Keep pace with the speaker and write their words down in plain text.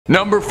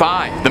Number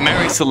 5. The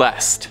Mary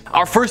Celeste.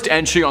 Our first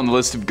entry on the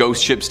list of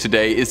ghost ships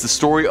today is the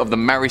story of the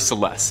Mary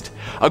Celeste,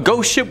 a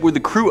ghost ship where the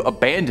crew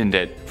abandoned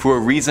it for a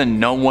reason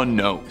no one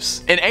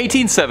knows. In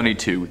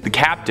 1872, the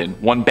captain,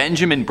 one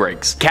Benjamin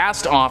Briggs,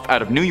 cast off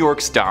out of New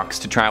York's docks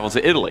to travel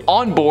to Italy.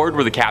 On board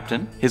were the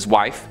captain, his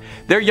wife,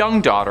 their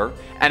young daughter,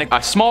 and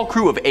a small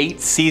crew of 8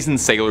 seasoned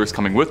sailors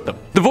coming with them.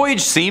 The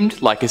voyage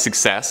seemed like a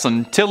success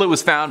until it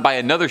was found by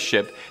another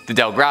ship, the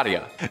Del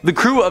Gratia. The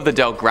crew of the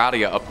Del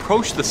Gratia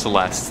approached the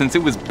Celeste since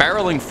it was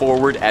barreling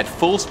forward at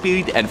full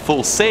speed and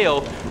full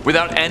sail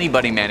without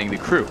anybody manning the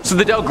crew. So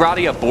the Del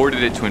Gratia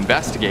boarded it to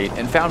investigate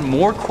and found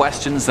more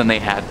questions than they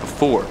had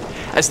before,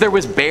 as there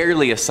was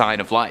barely a sign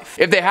of life.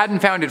 If they hadn't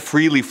found it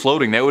freely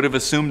floating, they would have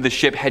assumed the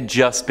ship had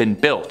just been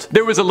built.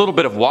 There was a little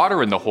bit of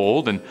water in the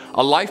hold and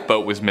a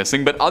lifeboat was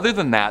missing, but other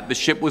than that, the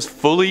ship was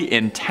fully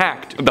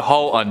intact. The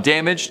hull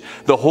undamaged,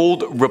 the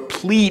hold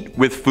replete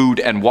with food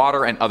and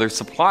water and other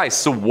supplies.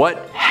 So what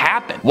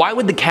happened? Why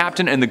would the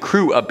captain and the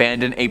crew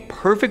abandon a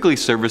perfectly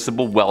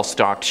serviceable,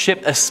 well-stocked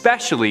ship,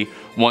 especially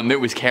one that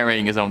was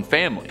carrying his own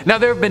family? Now,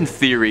 there have been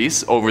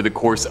theories over the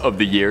course of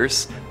the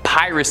years.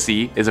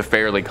 Piracy is a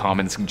fairly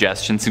common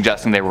suggestion,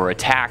 suggesting they were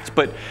attacked,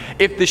 but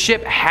if the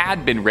ship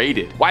had been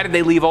raided, why did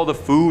they leave all the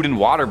food and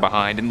water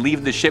behind and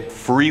leave the ship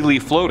freely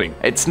floating?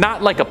 It's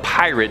not like a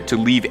pirate to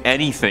leave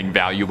anything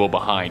valuable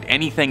behind,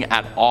 anything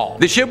at all.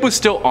 The ship was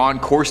still on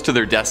course to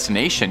their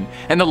destination,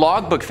 and the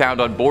logbook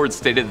found on board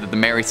stated that the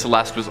Mary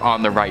Celeste was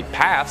on the right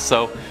path,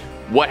 so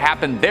what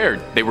happened there?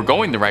 They were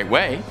going the right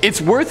way.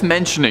 It's worth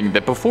mentioning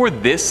that before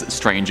this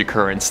strange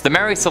occurrence, the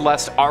Mary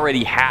Celeste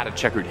already had a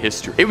checkered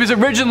history. It was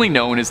originally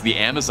known as the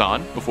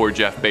Amazon before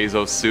Jeff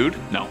Bezos sued.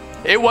 No.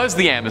 It was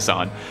the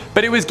Amazon,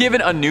 but it was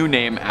given a new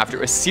name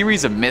after a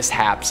series of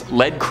mishaps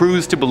led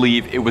crews to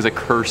believe it was a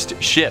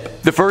cursed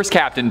ship. The first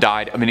captain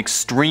died of an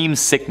extreme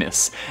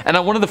sickness, and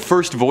on one of the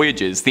first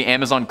voyages, the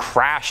Amazon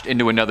crashed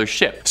into another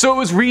ship. So it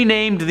was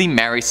renamed the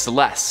Mary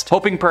Celeste,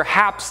 hoping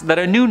perhaps that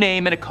a new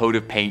name and a coat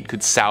of paint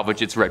could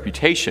salvage its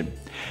reputation.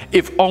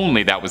 If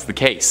only that was the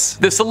case.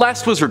 The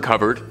Celeste was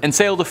recovered and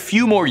sailed a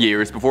few more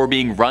years before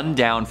being run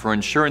down for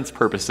insurance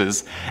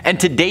purposes, and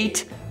to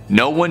date,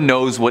 no one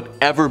knows what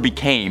ever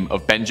became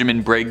of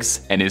Benjamin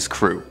Briggs and his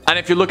crew. And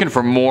if you're looking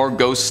for more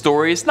ghost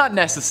stories, not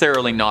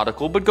necessarily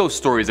nautical, but ghost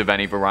stories of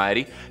any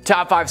variety,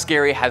 Top 5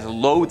 Scary has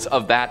loads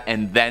of that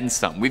and then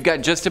some. We've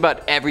got just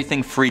about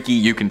everything freaky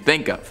you can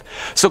think of.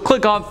 So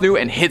click on through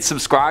and hit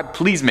subscribe.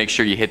 Please make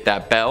sure you hit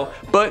that bell.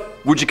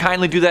 But would you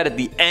kindly do that at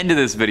the end of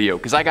this video,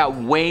 because I got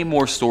way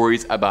more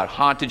stories about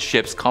haunted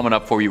ships coming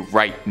up for you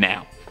right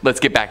now. Let's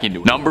get back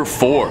into it. Number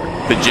 4.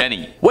 The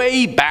Jenny.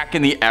 Way back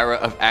in the era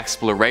of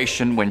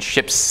exploration, when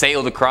ships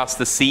sailed across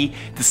the sea,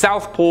 the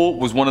South Pole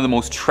was one of the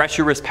most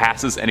treacherous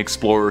passes an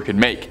explorer could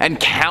make, and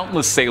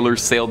countless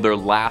sailors sailed their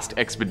last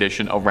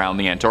expedition around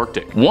the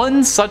Antarctic.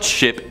 One such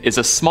ship is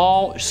a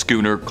small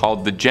schooner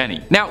called the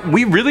Jenny. Now,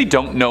 we really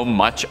don't know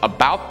much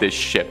about this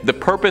ship, the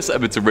purpose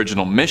of its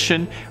original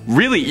mission,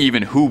 really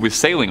even who was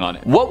sailing on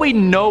it. What we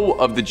know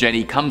of the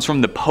Jenny comes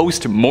from the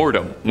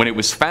post-mortem, when it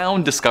was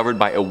found discovered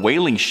by a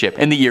whaling ship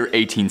in the year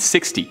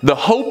 1860. The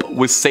Hope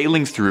was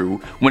sailing through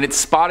when it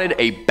spotted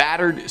a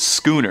battered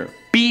schooner,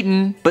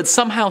 beaten but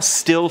somehow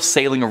still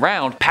sailing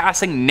around,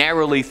 passing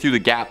narrowly through the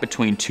gap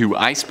between 2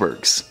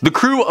 icebergs. The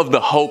crew of the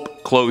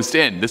Hope closed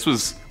in. This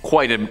was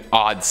quite an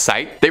odd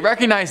sight. They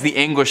recognized the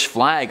English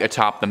flag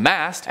atop the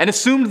mast and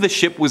assumed the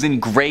ship was in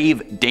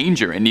grave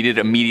danger and needed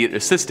immediate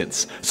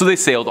assistance, so they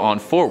sailed on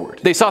forward.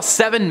 They saw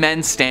 7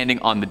 men standing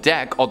on the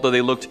deck, although they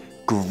looked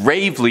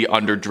gravely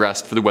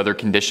underdressed for the weather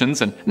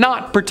conditions and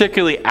not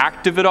particularly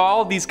active at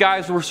all. These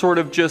guys were sort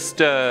of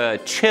just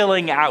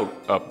chilling out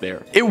up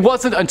there. It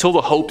wasn't until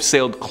the Hope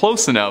sailed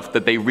close enough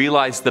that they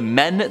realized the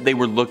men they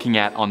were looking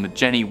at on the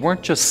Jenny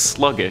weren't just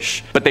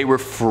sluggish, but they were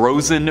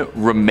frozen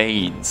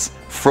remains.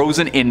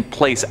 Frozen in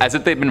place, as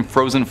if they'd been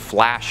frozen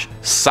flash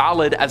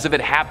solid, as if it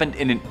happened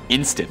in an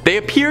instant. They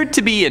appeared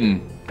to be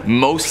in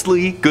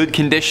mostly good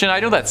condition. I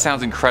know that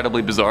sounds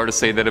incredibly bizarre to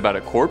say that about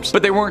a corpse,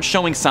 but they weren't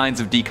showing signs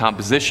of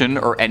decomposition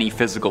or any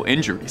physical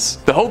injuries.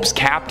 The Hope's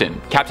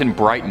captain, Captain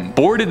Brighton,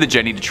 boarded the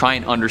Jenny to try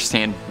and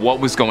understand what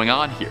was going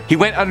on here. He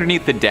went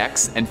underneath the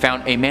decks and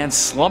found a man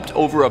slumped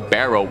over a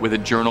barrel with a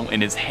journal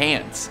in his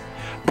hands.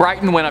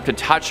 Brighton went up to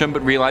touch him,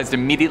 but realized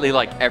immediately,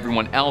 like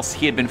everyone else,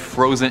 he had been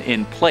frozen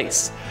in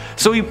place.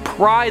 So he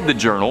pried the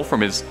journal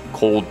from his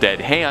cold, dead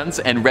hands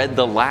and read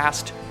the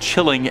last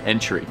chilling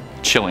entry.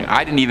 Chilling.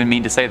 I didn't even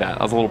mean to say that.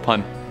 That was a little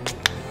pun.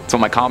 That's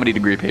what my comedy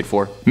degree paid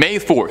for. May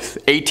 4th,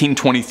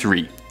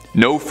 1823.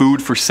 No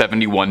food for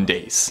 71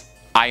 days.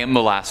 I am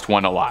the last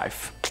one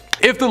alive.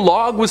 If the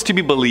log was to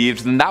be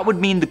believed, then that would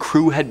mean the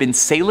crew had been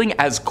sailing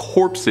as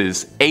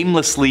corpses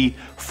aimlessly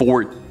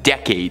for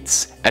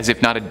decades, as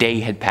if not a day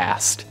had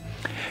passed.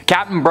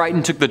 Captain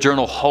Brighton took the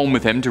journal home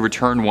with him to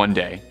return one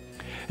day.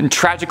 And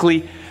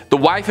tragically, the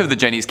wife of the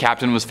Jenny's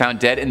captain was found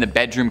dead in the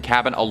bedroom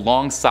cabin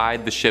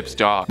alongside the ship's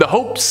dog. The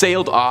Hope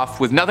sailed off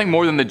with nothing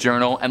more than the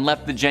journal and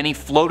left the Jenny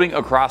floating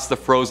across the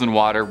frozen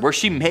water, where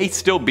she may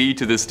still be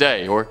to this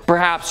day, or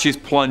perhaps she's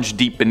plunged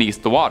deep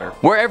beneath the water.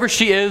 Wherever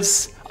she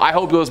is, I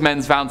hope those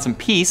men found some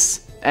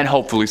peace and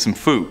hopefully some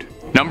food.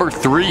 Number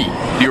 3.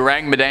 The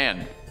Orang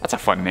Medan. That's a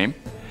fun name.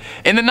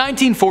 In the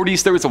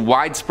 1940s, there was a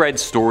widespread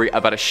story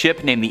about a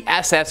ship named the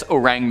SS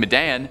Orang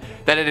Medan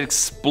that had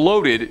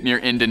exploded near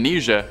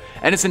Indonesia,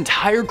 and its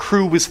entire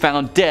crew was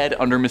found dead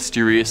under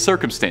mysterious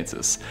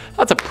circumstances.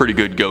 That's a pretty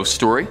good ghost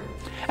story.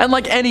 And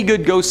like any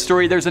good ghost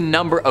story, there's a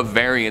number of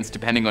variants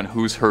depending on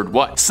who's heard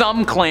what.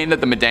 Some claim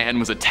that the Medan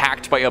was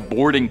attacked by a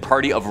boarding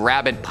party of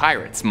rabid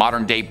pirates,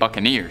 modern day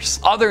buccaneers.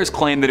 Others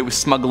claim that it was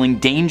smuggling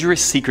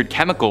dangerous secret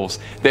chemicals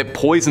that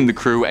poisoned the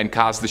crew and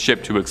caused the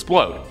ship to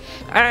explode.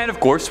 And of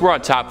course, we're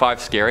on Top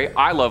 5 Scary.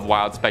 I love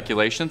wild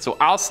speculation, so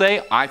I'll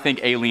say I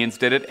think aliens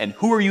did it, and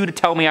who are you to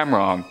tell me I'm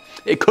wrong?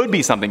 It could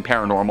be something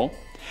paranormal.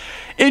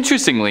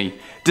 Interestingly,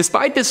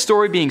 despite this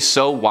story being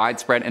so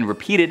widespread and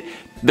repeated,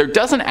 there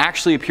doesn't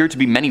actually appear to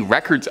be many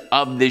records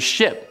of this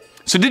ship.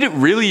 So did it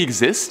really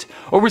exist?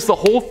 Or was the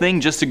whole thing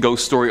just a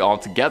ghost story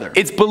altogether?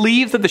 It's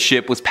believed that the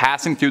ship was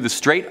passing through the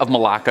Strait of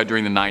Malacca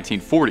during the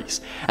 1940s,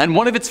 and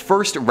one of its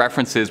first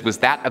references was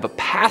that of a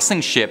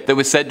passing ship that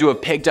was said to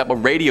have picked up a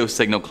radio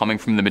signal coming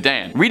from the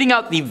Medan, reading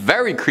out the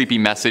very creepy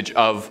message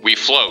of, "We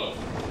float.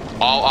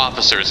 All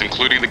officers,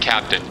 including the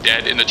captain,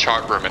 dead in the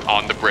chart room and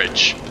on the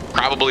bridge.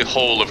 Probably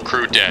whole of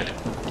crew dead.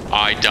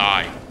 I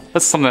die."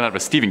 That's something out of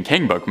a Stephen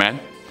King book, man.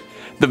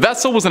 The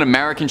vessel was an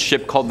American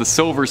ship called the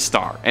Silver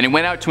Star, and it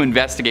went out to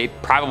investigate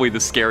probably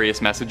the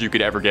scariest message you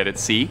could ever get at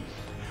sea.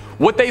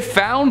 What they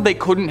found they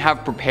couldn't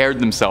have prepared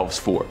themselves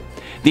for.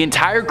 The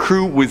entire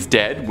crew was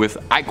dead with,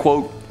 I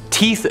quote,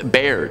 "teeth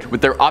bared,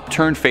 with their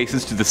upturned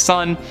faces to the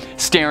sun,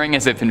 staring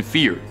as if in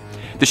fear."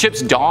 The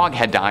ship's dog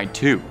had died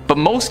too. But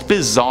most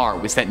bizarre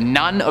was that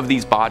none of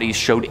these bodies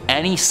showed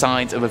any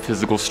signs of a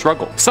physical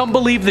struggle. Some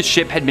believe the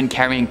ship had been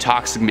carrying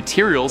toxic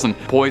materials and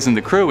poisoned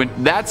the crew, and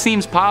that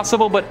seems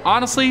possible, but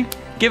honestly,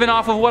 given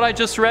off of what I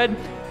just read,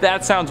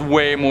 that sounds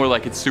way more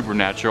like it's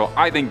supernatural.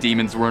 I think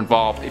demons were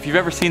involved. If you've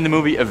ever seen the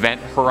movie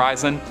Event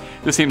Horizon,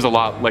 this seems a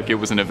lot like it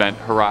was an Event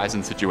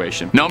Horizon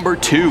situation. Number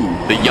 2,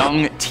 the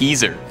Young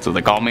Teaser. So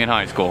they called me in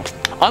high school.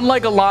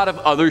 Unlike a lot of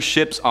other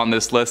ships on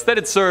this list that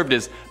had served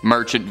as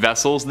merchant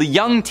vessels, the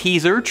Young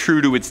Teaser,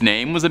 true to its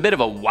name, was a bit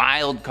of a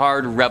wild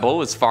card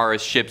rebel as far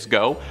as ships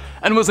go,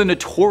 and was a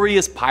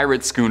notorious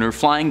pirate schooner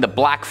flying the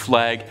black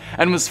flag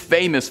and was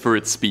famous for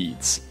its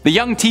speeds. The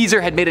Young Teaser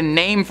had made a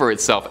name for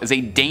itself as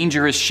a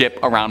dangerous ship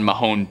around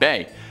Mahone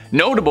Bay,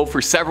 notable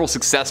for several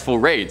successful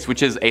raids,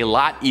 which is a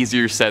lot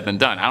easier said than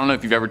done. I don't know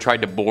if you've ever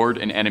tried to board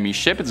an enemy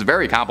ship, it's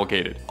very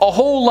complicated. A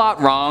whole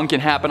lot wrong can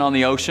happen on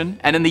the ocean,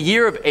 and in the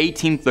year of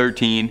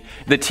 1813,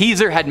 the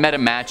Teaser had met a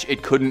match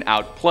it couldn't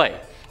outplay,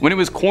 when it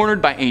was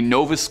cornered by a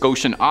Nova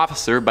Scotian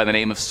officer by the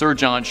name of Sir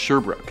John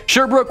Sherbrooke.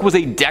 Sherbrooke was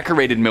a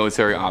decorated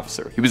military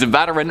officer. He was a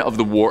veteran of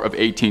the War of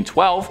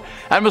 1812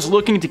 and was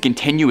looking to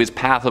continue his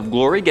path of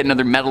glory, get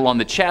another medal on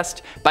the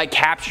chest, by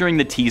capturing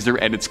the Teaser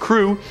and its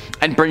crew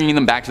and bringing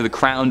them back to the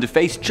crown to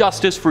face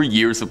justice for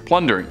years of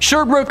plundering.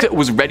 Sherbrooke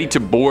was ready to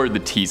board the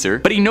Teaser,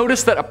 but he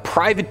noticed that a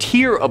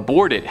privateer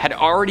aboard it had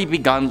already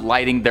begun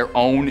lighting their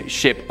own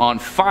ship on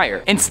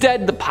fire.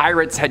 Instead, the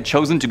pirates had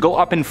chosen to go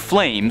up in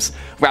flames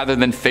rather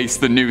than face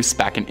the noose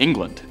back in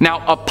England.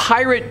 Now, a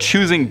pirate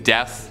choosing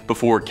death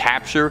before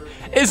capture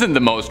isn't the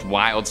most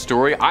wild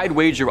story. I'd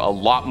wager a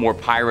lot more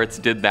pirates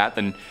did that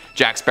than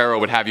Jack Sparrow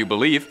would have you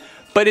believe,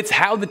 but it's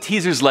how the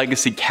Teaser's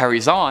legacy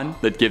carries on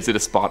that gives it a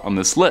spot on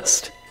this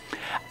list.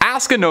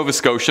 Ask a Nova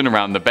Scotian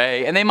around the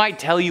bay and they might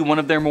tell you one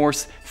of their more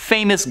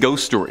famous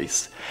ghost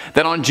stories.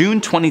 That on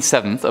June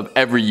 27th of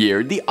every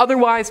year, the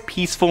otherwise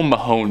peaceful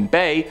Mahone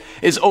Bay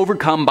is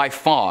overcome by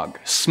fog,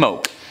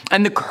 smoke,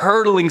 and the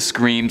curdling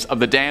screams of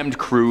the damned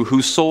crew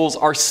whose souls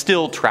are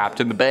still trapped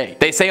in the bay.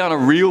 They say on a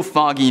real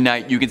foggy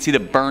night you can see the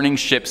burning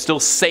ship still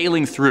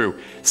sailing through.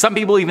 Some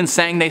people even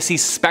saying they see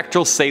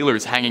spectral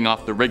sailors hanging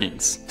off the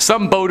riggings.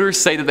 Some boaters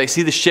say that they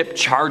see the ship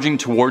charging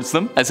towards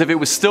them as if it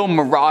was still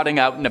marauding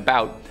out and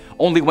about,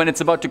 only when it's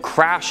about to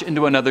crash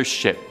into another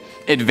ship,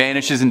 it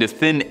vanishes into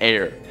thin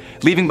air,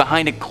 leaving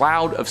behind a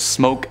cloud of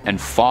smoke and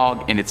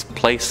fog in its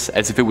place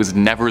as if it was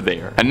never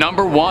there. And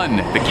number 1,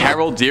 the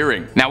Carol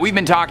Deering. Now, we've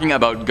been talking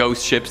about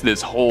ghost ships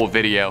this whole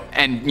video,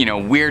 and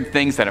weird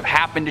things that have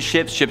happened to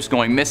ships, ships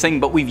going missing,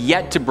 but we've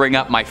yet to bring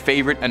up my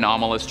favorite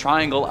anomalous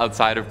triangle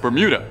outside of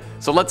Bermuda.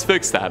 So let's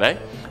fix that, eh?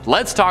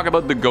 Let's talk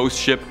about the ghost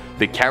ship,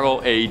 the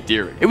Carol A.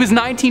 Deering. It was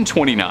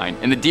 1929,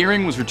 and the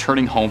Deering was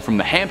returning home from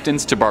the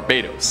Hamptons to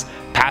Barbados,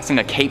 passing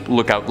a Cape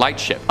Lookout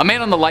lightship. A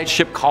man on the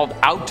lightship called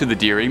out to the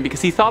Deering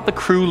because he thought the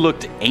crew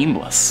looked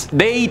aimless.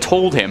 They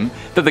told him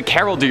that the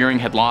Carol Deering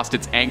had lost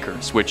its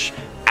anchors, which,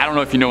 I don't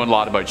know if you know a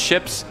lot about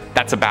ships,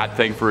 that's a bad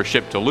thing for a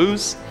ship to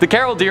lose. The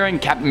Carol Deering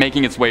kept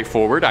making its way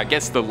forward. I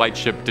guess the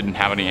lightship didn't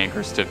have any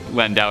anchors to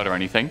lend out or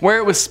anything, where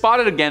it was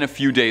spotted again a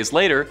few days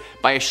later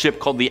by a ship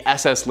called the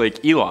SS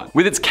Lake Elon,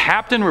 with its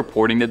captain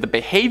reporting that the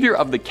behavior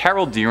of the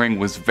Carol Deering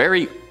was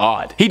very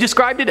odd. He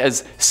described it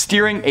as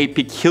steering a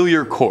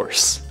peculiar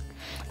course.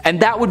 And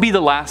that would be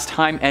the last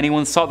time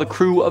anyone saw the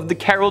crew of the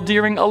Carol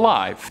Deering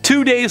alive.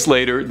 2 days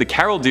later, the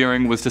Carol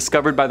Deering was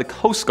discovered by the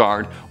Coast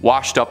Guard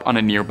washed up on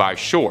a nearby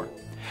shore.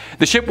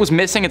 The ship was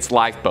missing its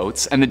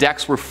lifeboats and the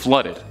decks were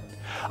flooded.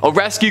 A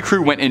rescue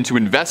crew went in to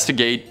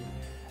investigate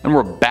and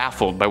were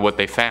baffled by what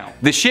they found.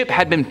 The ship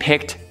had been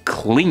picked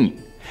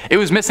clean. It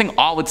was missing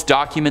all its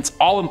documents,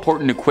 all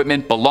important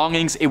equipment,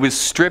 belongings. It was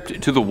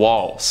stripped to the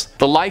walls.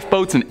 The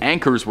lifeboats and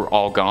anchors were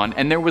all gone,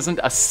 and there wasn't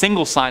a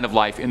single sign of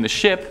life in the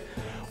ship,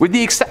 with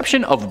the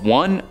exception of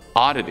one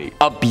oddity.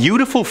 A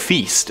beautiful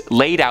feast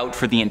laid out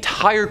for the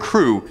entire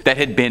crew that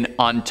had been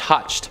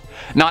untouched.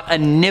 Not a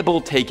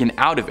nibble taken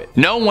out of it.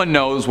 No one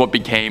knows what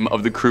became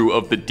of the crew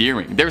of the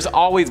Deering. There's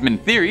always been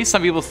theories.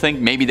 Some people think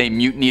maybe they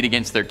mutinied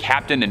against their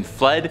captain and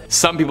fled.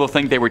 Some people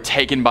think they were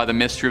taken by the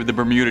mystery of the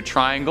Bermuda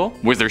Triangle.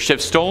 Was their ship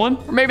stolen?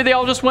 Or maybe they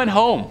all just went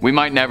home. We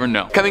might never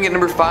know. Coming at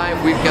number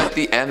 5, we've got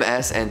the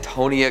MS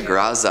Antonia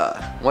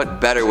Graza.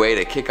 What better way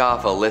to kick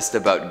off a list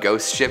about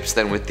ghost ships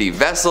than with the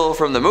vessel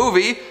from the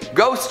movie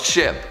Ghost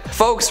Ship?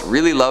 Folks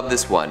really love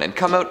this one and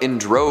come out in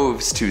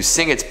droves to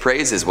sing its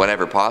praises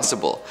whenever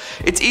possible.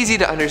 It's easy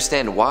to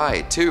understand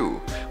why,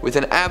 too. With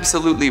an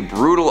absolutely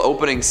brutal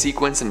opening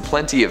sequence and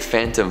plenty of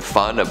phantom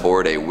fun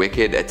aboard a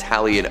wicked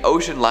Italian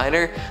ocean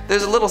liner,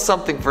 there's a little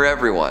something for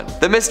everyone.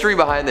 The mystery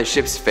behind the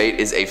ship's fate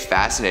is a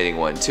fascinating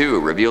one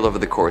too, revealed over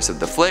the course of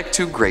the flick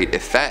to great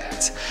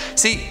effect.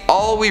 See,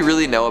 all we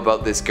really know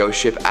about this ghost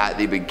ship at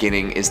the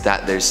beginning is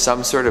that there's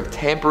some sort of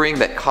tampering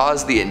that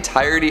caused the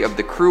entirety of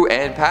the crew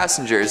and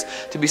passengers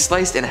to be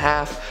sliced in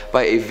half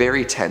by a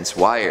very tense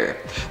wire.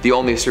 The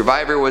only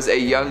survivor was a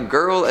young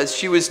girl, as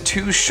she was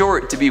too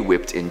short to be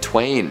whipped in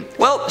twain.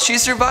 Well, she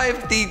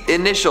survived the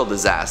initial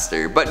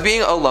disaster, but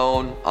being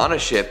alone on a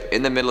ship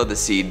in the middle of the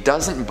sea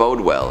doesn't bode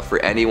well for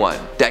anyone.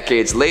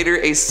 Decades later,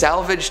 a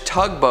salvaged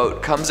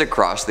tugboat comes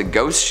across the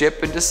ghost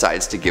ship and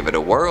decides to give it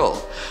a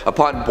whirl.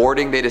 Upon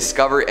boarding, they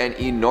discover an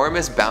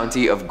enormous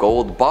bounty of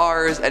gold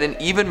bars and an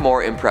even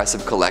more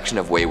impressive collection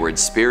of wayward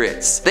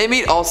spirits. They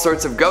meet all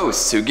sorts of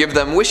ghosts who give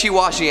them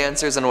wishy-washy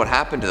answers on what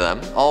happened to them,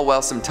 all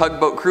while some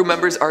tugboat crew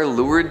members are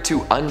lured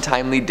to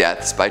untimely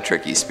deaths by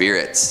tricky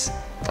spirits.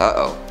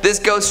 Uh-oh. This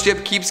ghost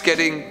ship keeps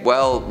getting,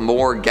 well,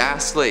 more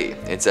ghastly.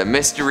 It's a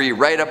mystery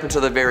right up until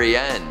the very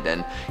end,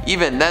 and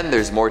even then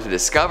there's more to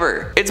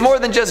discover. It's more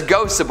than just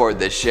ghosts aboard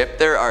this ship,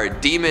 there are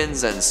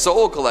demons and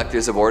soul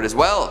collectors aboard as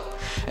well.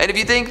 And if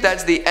you think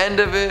that's the end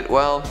of it,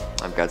 well,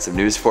 I've got some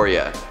news for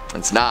you.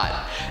 It's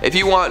not. If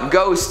you want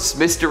ghosts,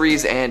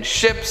 mysteries, and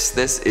ships,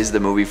 this is the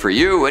movie for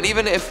you, and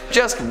even if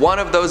just one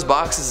of those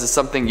boxes is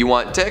something you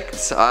want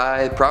ticked,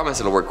 I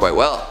promise it'll work quite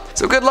well.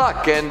 So good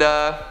luck, and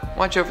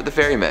watch out for the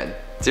ferryman.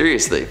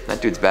 Seriously,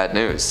 that dude's bad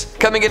news.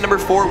 Coming in number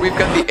 4, we've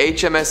got the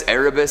HMS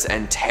Erebus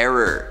and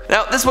Terror.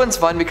 Now, this one's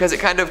fun because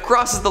it kind of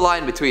crosses the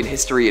line between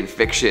history and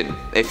fiction.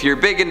 If you're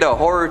big into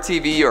horror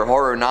TV or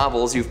horror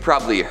novels, you've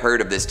probably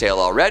heard of this tale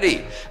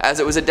already, as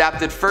it was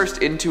adapted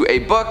first into a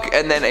book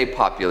and then a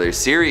popular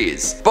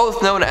series.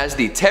 Both known as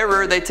the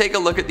Terror, they take a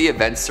look at the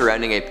events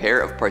surrounding a pair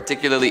of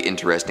particularly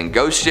interesting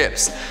ghost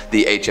ships,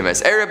 the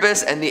HMS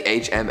Erebus and the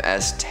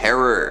HMS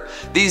Terror.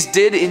 These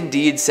did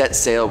indeed set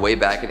sail way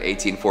back in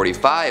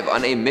 1845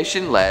 on a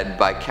mission led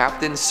by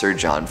Captain Sir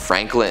John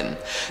Franklin.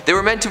 They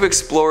were meant to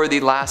explore the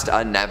last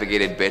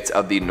unnavigated bits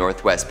of the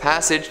Northwest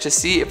Passage to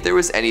see if there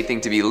was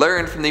anything to be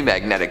learned from the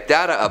magnetic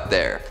data up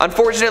there.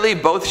 Unfortunately,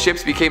 both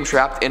ships became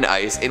trapped in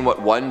ice in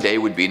what one day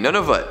would be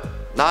Nunavut.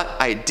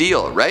 Not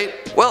ideal, right?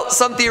 Well,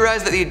 some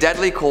theorize that the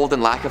deadly cold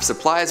and lack of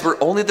supplies were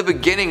only the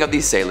beginning of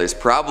these sailors'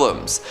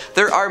 problems.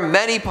 There are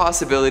many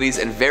possibilities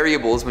and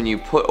variables when you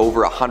put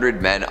over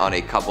 100 men on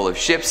a couple of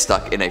ships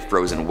stuck in a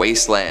frozen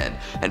wasteland,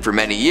 and for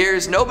many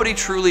years, nobody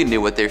truly knew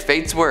what their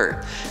fates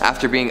were.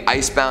 After being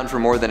icebound for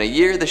more than a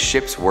year, the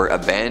ships were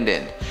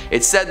abandoned.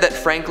 It's said that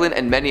Franklin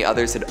and many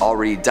others had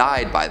already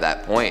died by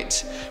that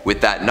point.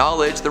 With that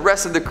knowledge, the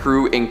rest of the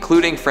crew,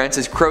 including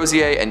Francis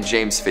Crozier and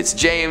James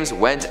Fitzjames,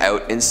 went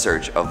out in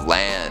search of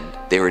land.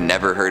 They were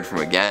never heard from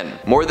again.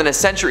 More than a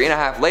century and a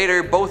half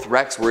later, both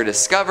wrecks were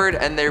discovered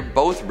and they're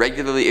both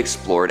regularly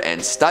explored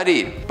and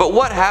studied. But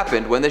what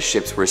happened when the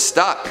ships were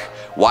stuck?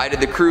 Why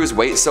did the crews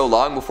wait so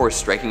long before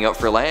striking out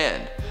for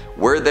land?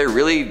 Were there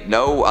really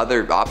no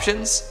other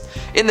options?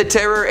 In The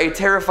Terror, a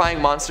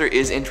terrifying monster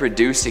is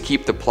introduced to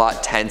keep the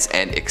plot tense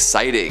and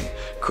exciting.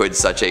 Could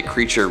such a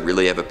creature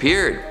really have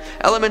appeared?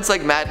 Elements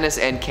like madness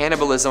and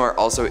cannibalism are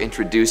also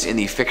introduced in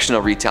the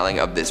fictional retelling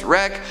of this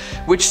wreck,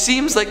 which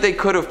seems like they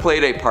could have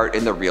played a part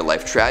in the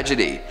real-life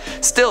tragedy.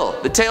 Still,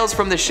 the tales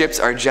from the ships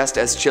are just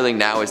as chilling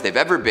now as they've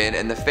ever been,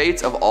 and the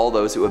fates of all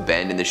those who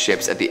abandoned the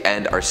ships at the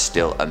end are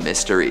still a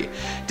mystery.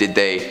 Did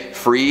they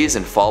freeze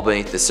and fall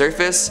beneath the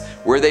surface?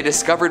 Were they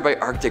discovered by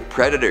Arctic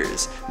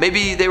predators?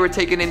 Maybe they were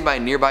taken in by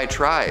nearby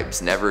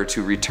tribes, never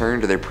to return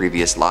to their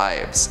previous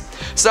lives.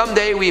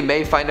 Someday we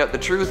may find out the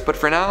truth, but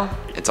for now,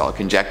 it's all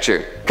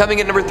conjecture. Coming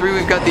in number 3,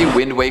 we've got the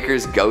Wind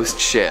Waker's Ghost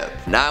Ship.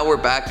 Now we're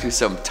back to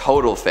some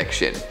total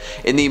fiction.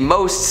 In the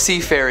most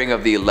seafaring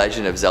of the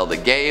Legend of Zelda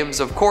games,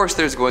 of course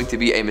there's going to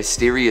be a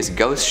mysterious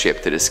ghost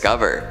ship to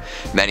discover.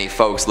 Many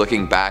folks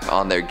looking back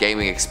on their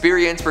gaming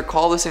experience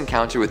recall this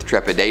encounter with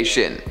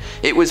trepidation.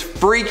 It was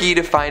freaky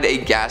to find a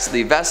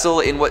ghastly vessel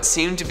in what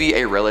seemed to be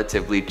a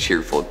relatively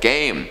cheerful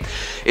game.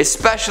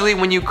 especially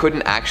when you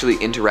couldn't actually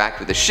interact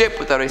with the ship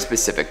without a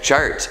specific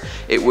chart.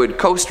 It would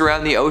coast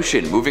around the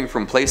ocean, moving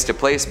from place to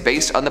place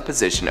based on the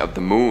position of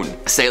the moon.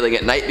 Sailing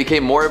at night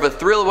became more of a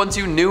thrill once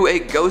you knew a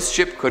ghost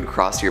ship could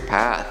cross your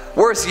path.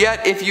 Worse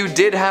yet, if you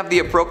did have the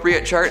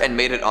appropriate chart and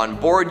made it on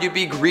board, you'd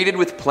be greeted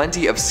with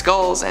plenty of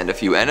skulls and a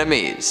few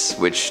enemies,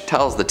 which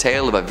tells the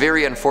tale of a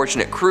very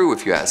unfortunate crew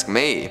if you ask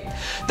me.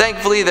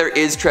 Thankfully, there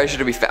is treasure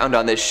to be found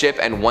on this ship,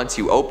 and once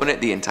you open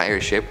it, the entire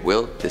ship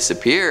will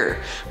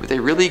disappear, with a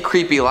really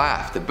creepy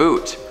laugh to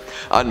boot.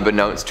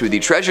 Unbeknownst to the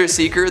treasure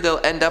seeker, they'll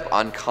end up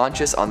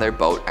unconscious on their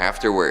boat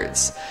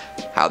afterwards.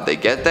 How'd they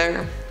get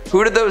there?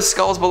 Who did those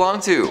skulls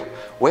belong to?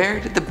 Where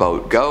did the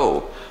boat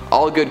go?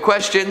 All good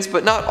questions,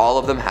 but not all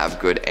of them have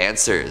good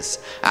answers.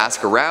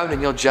 Ask around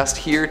and you'll just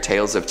hear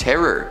tales of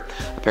terror.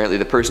 Apparently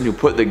the person who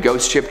put the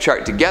ghost ship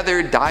chart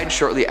together died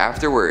shortly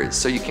afterwards,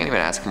 so you can't even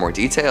ask for more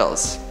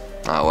details.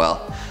 Oh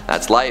well,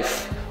 that's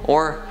life.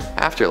 Or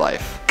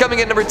afterlife. Coming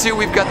in number 2,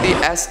 we've got the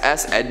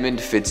SS Edmund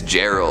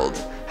Fitzgerald.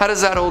 How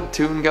does that old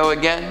tune go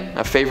again?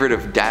 A favorite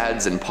of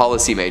dads and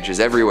policy majors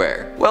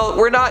everywhere. Well,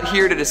 we're not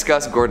here to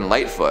discuss Gordon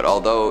Lightfoot,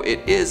 although it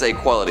is a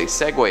quality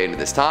segue into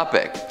this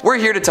topic. We're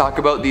here to talk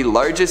about the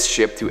largest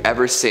ship to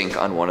ever sink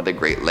on one of the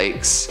Great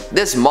Lakes.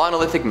 This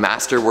monolithic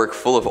masterwork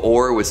full of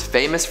ore was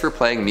famous for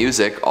playing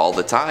music all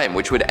the time,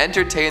 which would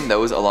entertain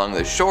those along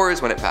the shores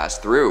when it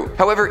passed through.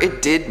 However,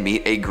 it did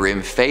meet a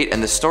grim fate,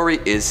 and the story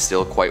is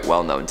still quite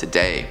well known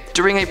today.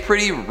 During a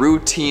pretty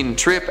routine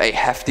trip, a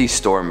hefty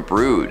storm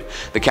brewed.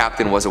 The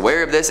captain was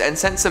aware of this and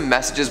sent some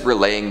messages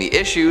relaying the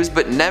issues,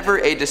 but never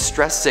a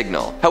distress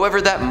signal.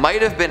 However, that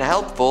might have been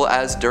helpful,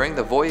 as during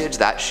the voyage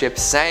that ship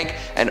sank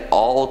and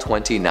all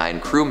 29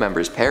 crew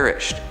members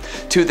perished.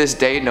 To this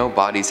day, no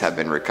bodies have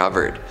been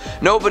recovered.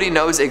 Nobody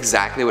knows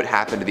exactly what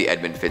happened to the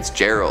Edmund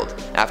Fitzgerald.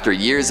 After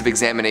years of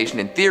examination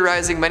and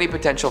theorizing, many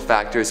potential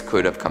factors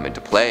could have come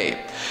into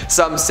play.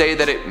 Some say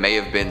that it may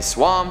have been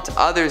swamped,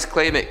 others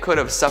claim it could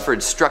have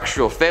suffered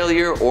structural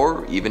failure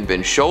or even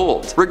been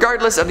shoaled.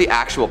 Regardless of the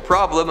actual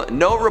problem,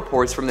 no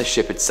reports from the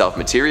ship itself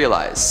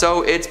materialized,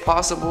 so it's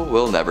possible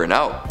we'll never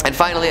know. And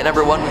finally, at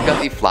number 1, we've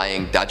got the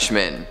Flying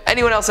Dutchman.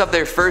 Anyone else have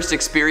their first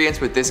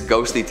experience with this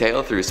ghostly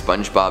tale through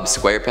SpongeBob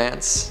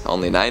SquarePants?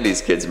 Only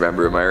 90s kids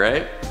remember, am I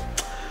right?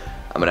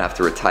 I'm gonna have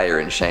to retire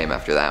in shame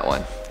after that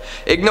one.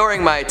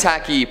 Ignoring my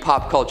tacky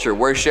pop culture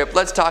worship,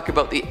 let's talk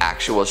about the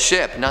actual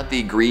ship, not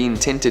the green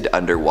tinted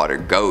underwater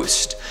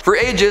ghost. For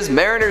ages,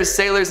 mariners,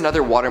 sailors, and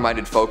other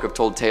water-minded folk have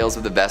told tales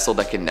of the vessel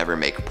that can never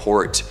make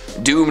port.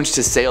 Doomed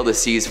to sail the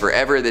seas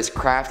forever, this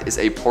craft is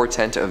a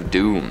portent of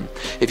doom.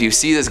 If you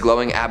see this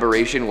glowing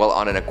aberration while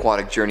on an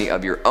aquatic journey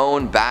of your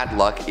own, bad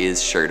luck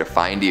is sure to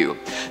find you.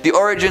 The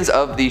origins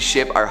of the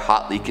ship are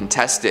hotly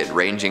contested,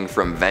 ranging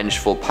from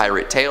vengeful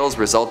pirate tales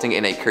resulting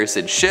in a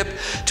cursed ship,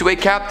 to a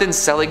captain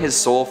selling his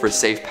soul for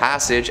safe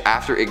passage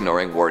after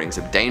ignoring warnings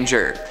of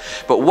danger.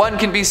 But one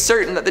can be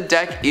certain that the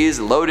deck is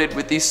loaded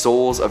with the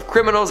souls of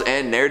criminals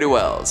and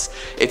ne'er-do-wells.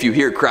 If you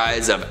hear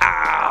cries of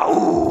 "ah,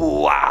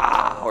 ooh,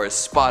 ah," or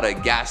spot a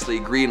ghastly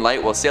green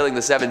light while sailing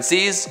the 7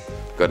 seas,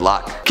 good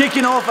luck.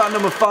 Kicking off at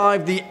number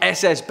 5, the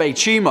SS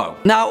Bechimo.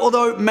 Now,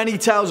 although many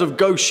tales of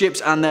ghost ships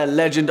and their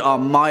legend are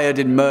mired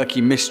in murky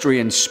mystery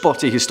and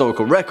spotty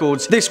historical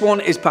records, this one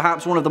is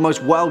perhaps one of the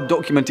most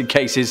well-documented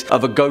cases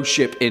of a ghost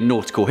ship in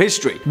nautical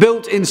history.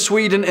 Built in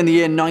Sweden in the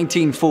year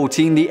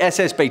 1914, the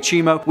SS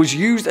Bechimo was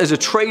used as a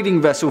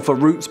trading vessel for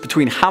routes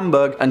between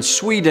Hamburg and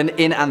Sweden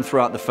in and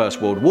throughout the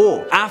First World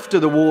War. After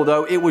the war,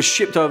 though, it was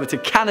shipped over to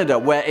Canada,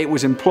 where it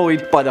was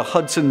employed by the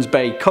Hudson's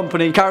Bay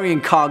Company,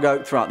 carrying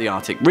cargo throughout the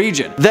Arctic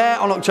region. There,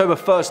 on October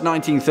 1st,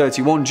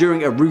 1931,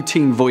 during a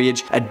routine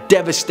voyage, a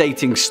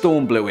devastating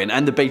storm blew in,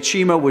 and the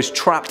Bechimo was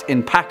trapped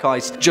in pack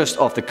ice just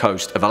off the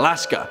coast of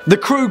Alaska. The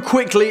crew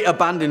quickly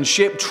abandoned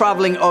ship,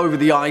 traveling over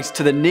the ice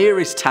to the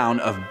nearest town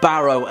of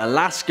Barrow,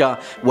 Alaska,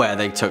 where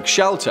they took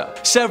shelter.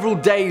 Several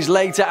days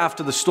later,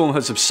 after the storm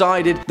had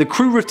subsided, the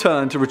crew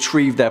returned to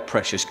retrieve their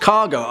precious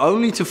cargo,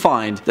 only to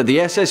find that the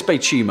SS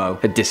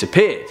Bechimo had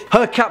disappeared.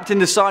 Her captain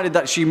decided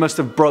that she must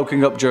have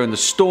broken up during the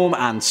storm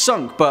and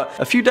sunk, but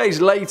a few days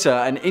later,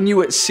 an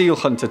Inuit seal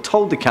hunter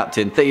told the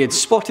captain that he had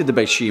spotted the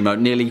Bechimo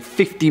nearly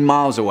 50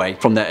 miles away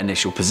from their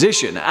initial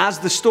position. As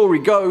the story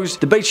goes,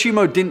 the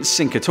Bechimo didn't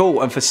sink at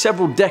all, and for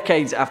several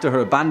decades after her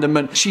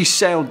abandonment, she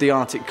sailed the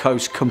Arctic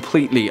coast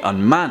completely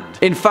unmanned.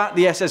 In fact,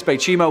 the SS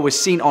Bechimo was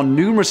seen on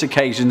numerous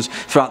occasions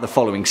throughout the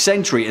following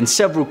century, and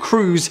several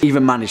crews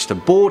even managed to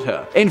board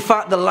her. In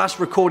fact, the last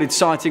recorded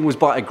sighting was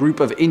by a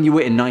group of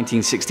Inuit in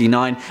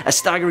 1969, a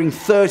staggering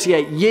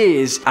 38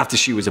 years after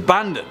she was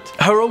abandoned.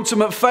 Her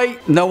ultimate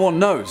fate? No one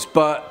knows,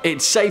 but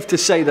it's safe to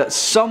say that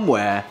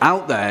somewhere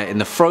out there in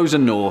the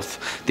frozen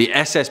north, the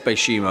SS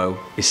Bechimo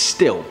is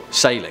still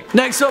sailing.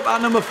 Next up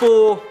at number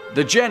 4,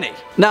 the Jenny.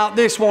 Now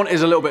this one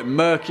is a little bit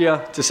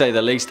murkier to say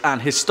the least,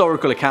 and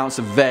historical accounts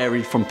have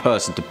varied from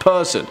person to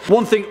person.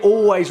 One thing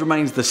always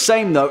remains the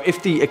same though: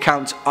 if the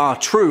accounts are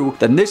true,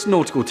 then this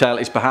nautical tale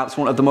is perhaps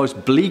one of the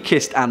most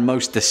bleakest and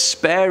most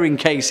despairing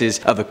cases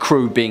of a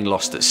crew being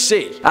lost at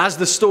sea. As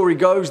the story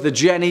goes, the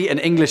Jenny, an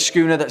English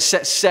schooner that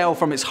set sail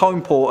from its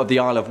home port of the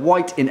Isle of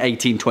Wight in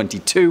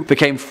 1822,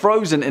 became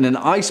frozen in an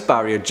ice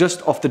barrier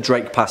just off the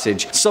Drake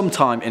Passage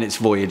sometime in its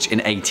voyage in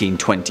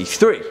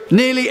 1823.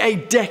 Nearly a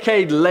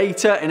decade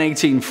later, in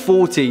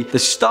 1840, the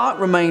stark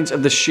remains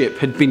of the ship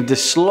had been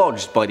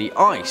dislodged by the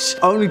ice,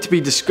 only to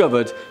be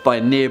discovered by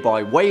a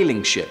nearby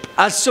whaling ship.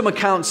 As some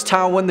accounts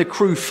tell, when the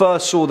crew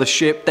first saw the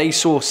ship, they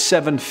saw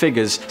 7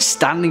 figures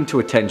standing to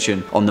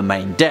attention on the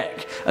main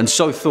deck, and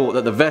so thought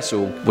that the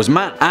vessel was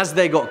manned. As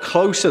they got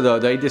closer though,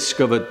 they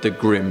discovered the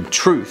grim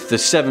truth. The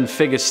 7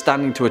 figures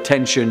standing to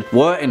attention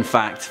were in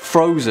fact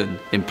frozen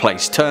in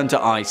place, turned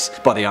to ice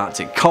by the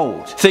Arctic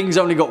cold. Things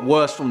only got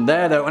worse from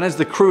there though, and as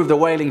the crew of the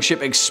whaling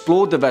ship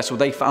explored the vessel,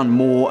 they found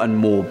more and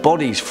more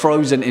bodies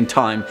frozen in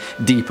time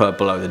deeper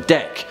below the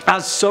deck.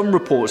 As some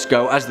reports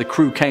go, as the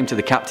crew came to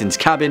the captain's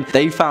cabin,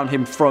 they found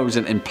him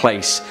frozen in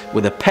place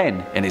with a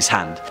pen in his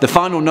hand. The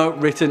final note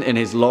written in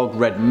his log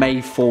read May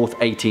 4th,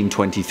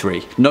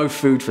 1823. No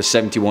food for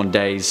 71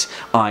 days.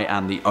 I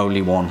am the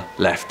only one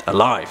left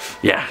alive.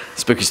 Yeah,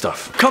 spooky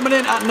stuff. Coming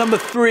in at number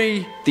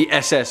 3, the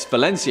SS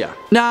Valencia.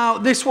 Now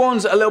this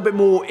one's a little bit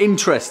more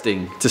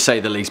interesting to say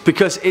the least,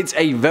 because it's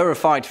a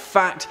verified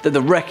fact that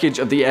the wreckage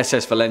of the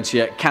SS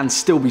Valencia can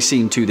still be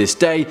seen to this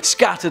day,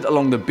 scattered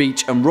along the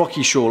beach and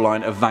rocky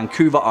shoreline of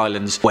Vancouver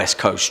Island's West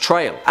Coast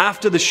Trail.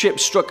 After the ship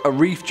struck a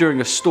reef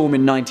during a storm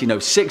in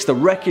 1906, the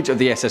wreckage of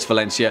the SS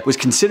Valencia was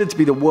considered to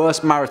be the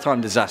worst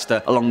maritime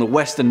disaster along the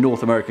western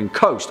North American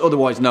coast,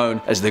 otherwise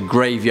known as the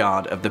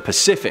Graveyard of the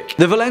Pacific.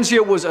 The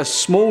Valencia was a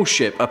small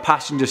ship, a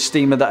passenger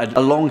steamer that had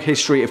a long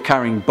history of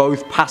carrying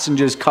both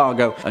passengers,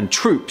 cargo and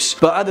troops,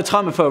 but at the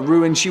time of her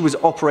ruin she was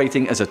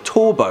operating as a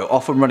tour boat,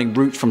 often running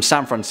routes from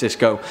San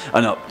Francisco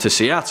and up to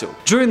Seattle.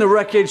 During the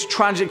wreckage,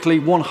 tragically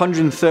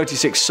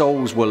 136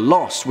 souls were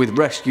lost, with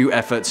rescue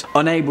efforts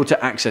unable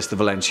to access the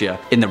Valencia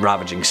in the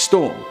ravaging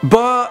storm.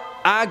 But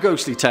our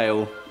ghostly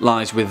tale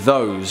lies with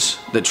those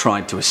that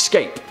tried to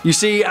escape. You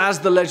see, as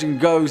the legend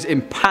goes,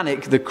 in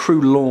panic the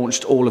crew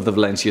launched all of the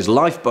Valencia's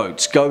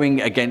lifeboats, going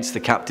against the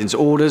captain's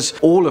orders,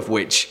 all of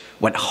which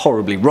went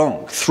horribly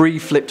wrong. 3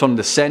 flipped on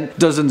descent,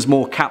 dozens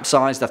more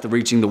capsized after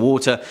reaching the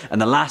water,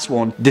 and the last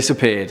one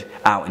disappeared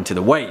out into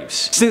the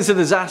waves. Since the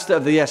disaster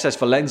of the SS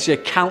Valencia,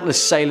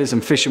 countless sailors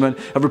and fishermen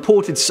have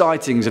reported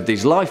sightings of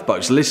these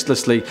lifeboats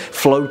listlessly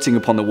floating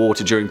upon the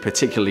water during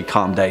particularly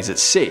calm days at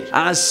sea.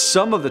 As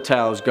some of the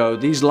tales go,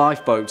 these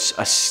lifeboats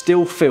are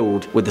still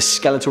filled with the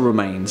skeletal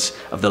remains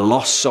of the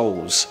lost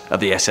souls of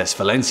the SS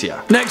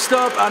Valencia. Next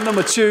up, at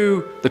number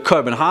 2, the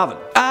Copenhagen.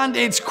 And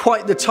it's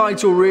quite the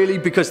title really,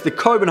 because the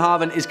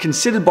Copenhagen is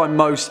considered by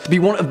most to be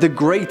one of the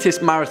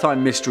greatest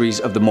maritime mysteries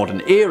of the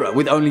modern era,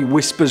 with only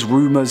whispers,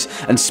 rumours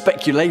and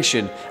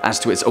speculation as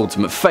to its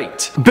ultimate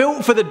fate.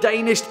 Built for the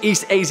Danish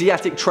East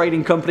Asiatic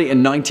Trading Company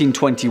in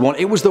 1921,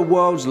 it was the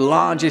world's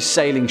largest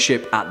sailing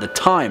ship at the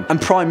time,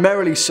 and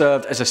primarily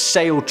served as a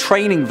sail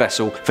training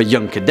vessel for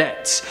young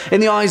cadets.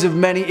 In the eyes of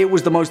many, it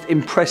was the most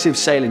impressive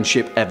sailing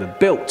ship ever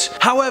built.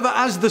 However,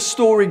 as the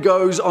story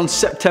goes, on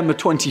September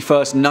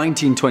 21st,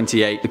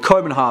 1928, the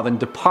Copenhagen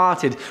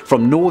departed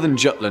from northern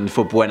Jutland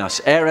for Buenos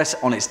Aires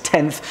on its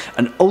 10th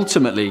and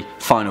ultimately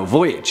final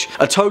voyage.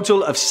 A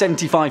total of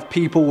 75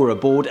 people were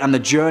aboard, and the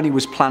journey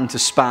was planned to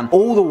span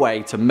all the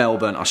way to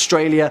Melbourne,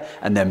 Australia,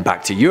 and then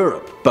back to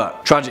Europe.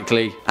 But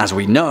tragically, as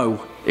we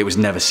know, it was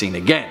never seen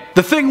again.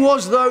 The thing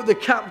was though, the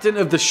captain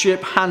of the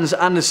ship, Hans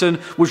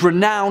Andersen, was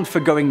renowned for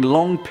going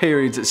long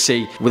periods at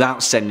sea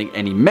without sending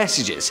any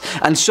messages,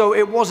 and so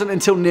it wasn't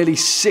until nearly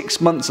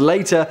 6 months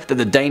later that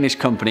the Danish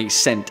company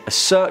sent a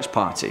search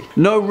party.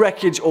 No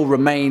wreckage or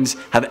remains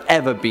have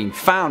ever been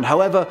found.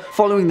 However,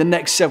 following the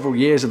next several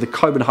years of the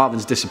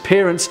Copenhagen's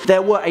disappearance,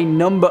 there were a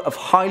number of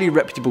highly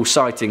reputable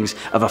sightings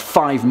of a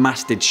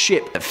 5-masted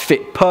ship that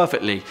fit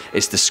perfectly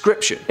its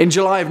description. In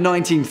July of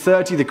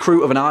 1930, the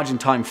crew of an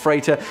Argentine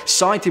freighter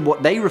sighted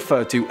what they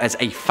referred to as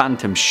a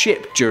phantom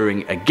ship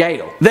during a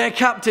gale. Their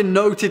captain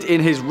noted in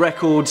his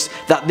records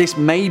that this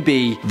may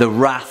be the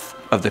Wrath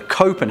of the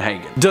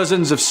Copenhagen.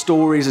 Dozens of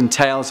stories and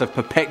tales have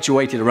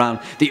perpetuated around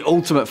the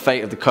ultimate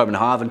fate of the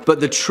Copenhagen, but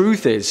the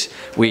truth is,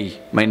 we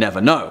may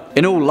never know.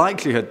 In all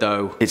likelihood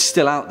though, it's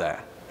still out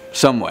there,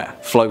 somewhere,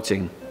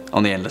 floating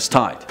on the endless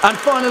tide. And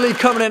finally,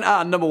 coming in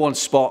at number 1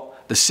 spot,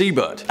 the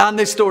Seabird. And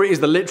this story is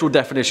the literal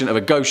definition of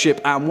a ghost ship,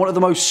 and one of the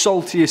most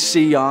saltiest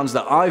sea yarns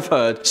that I've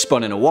heard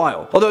spun in a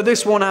while. Although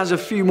this one has a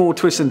few more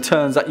twists and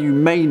turns that you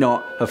may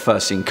not have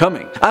first seen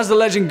coming. As the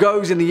legend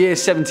goes, in the year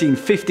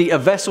 1750, a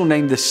vessel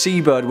named the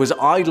Seabird was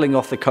idling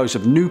off the coast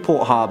of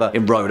Newport Harbour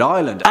in Rhode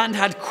Island, and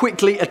had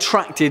quickly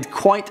attracted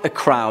quite a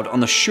crowd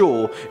on the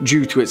shore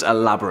due to its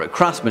elaborate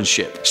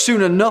craftsmanship.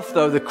 Soon enough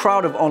though, the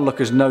crowd of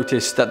onlookers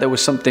noticed that there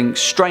was something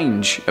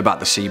strange about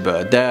the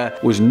Seabird. There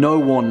was no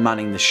one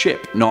manning the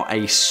ship, not a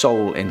a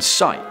soul in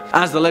sight.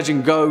 As the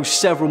legend goes,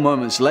 several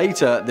moments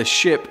later, the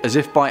ship, as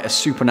if by a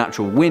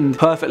supernatural wind,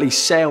 perfectly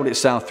sailed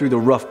itself through the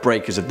rough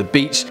breakers of the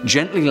beach,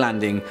 gently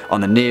landing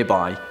on the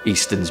nearby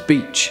Easton's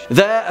beach.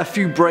 There, a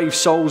few brave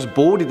souls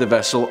boarded the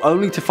vessel,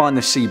 only to find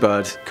the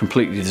seabird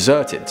completely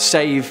deserted,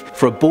 save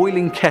for a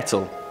boiling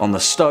kettle on the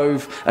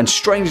stove, and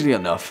strangely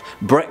enough,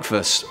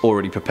 breakfast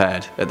already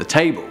prepared at the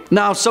table.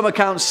 Now, some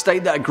accounts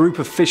state that a group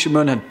of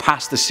fishermen had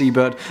passed the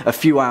seabird a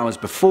few hours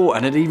before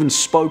and had even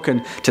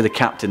spoken to the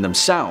captain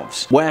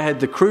themselves. Where had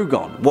the crew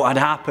gone? What had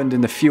happened in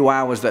the few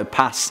hours that had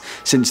passed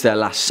since their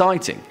last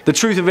sighting? The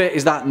truth of it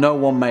is that no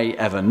one may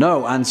ever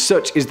know, and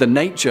such is the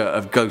nature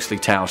of ghostly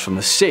tales from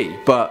the sea.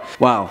 But,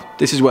 well,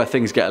 this is where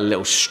things get a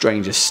little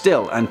stranger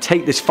still, and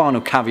take this final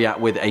caveat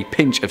with a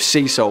pinch of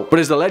sea salt. But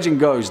as the legend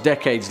goes,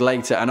 decades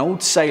later, an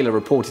old sailor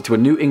reported to a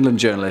New England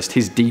journalist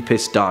his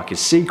deepest,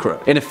 darkest secret.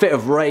 In a fit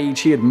of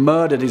rage, he had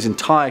murdered his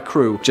entire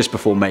crew just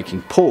before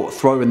making port,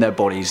 throwing their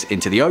bodies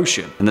into the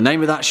ocean. And the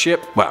name of that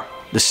ship? Well,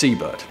 the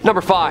Seabird. Number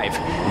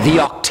 5.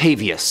 The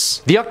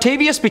Octavius. The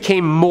Octavius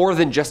became more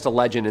than just a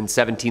legend in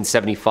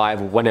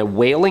 1775 when a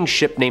whaling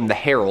ship named the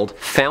Herald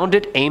found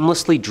it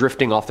aimlessly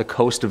drifting off the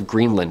coast of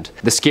Greenland.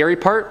 The scary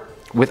part?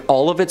 With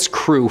all of its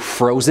crew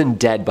frozen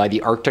dead by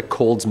the Arctic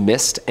cold's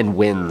mist and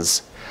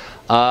winds.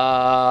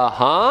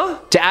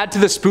 To add to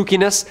the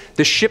spookiness,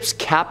 the ship's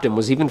captain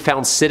was even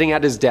found sitting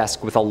at his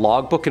desk with a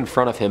logbook in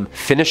front of him,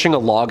 finishing a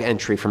log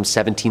entry from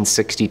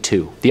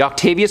 1762. The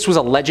Octavius was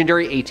a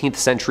legendary 18th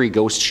century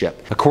ghost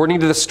ship. According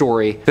to the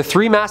story, the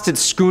three-masted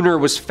schooner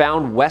was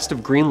found west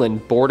of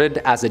Greenland, boarded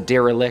as a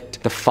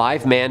derelict. The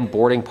 5-man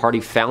boarding party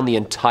found the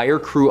entire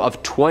crew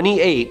of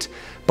 28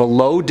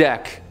 below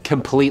deck,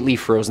 completely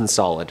frozen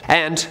solid,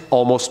 and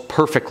almost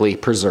perfectly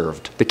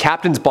preserved. The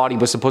captain's body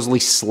was supposedly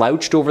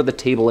slouched over the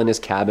table in his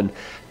cabin,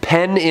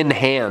 pen in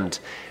hand,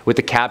 with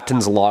the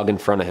captain's log in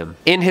front of him.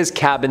 In his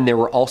cabin, there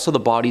were also the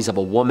bodies of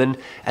a woman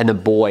and a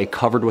boy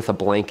covered with a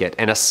blanket,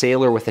 and a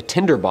sailor with a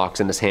tinderbox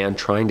in his hand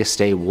trying to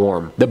stay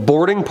warm. The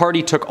boarding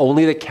party took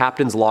only the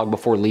captain's log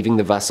before leaving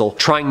the vessel,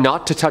 trying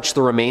not to touch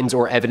the remains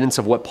or evidence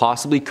of what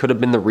possibly could have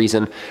been the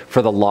reason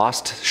for the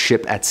lost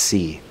ship at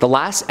sea. The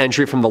last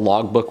entry from the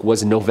logbook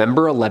was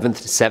November 11th,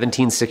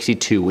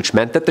 1762, which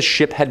meant that the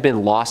ship had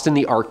been lost in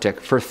the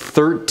Arctic for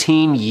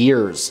 13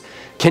 years.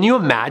 Can you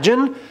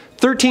imagine?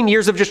 13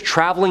 years of just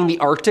traveling the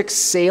Arctic,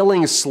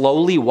 sailing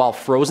slowly while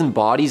frozen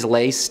bodies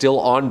lay still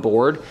on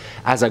board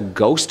as a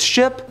ghost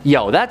ship?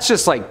 Yo, that's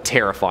just like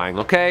terrifying,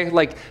 okay?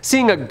 Like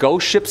seeing a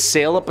ghost ship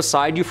sail up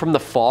beside you from the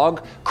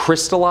fog,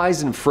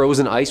 crystallized in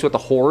frozen ice with the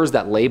horrors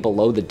that lay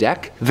below the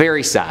deck.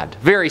 Very sad,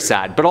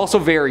 but also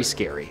very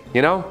scary,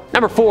 you know?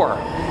 Number 4,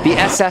 the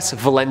SS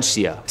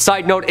Valencia.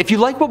 Side note, if you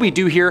like what we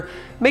do here,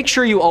 make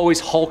sure you always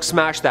Hulk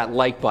smash that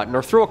like button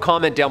or throw a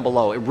comment down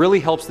below. It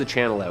really helps the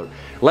channel out.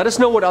 Let us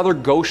know what other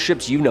ghost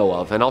ships you know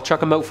of, and I'll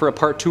check them out for a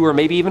part 2 or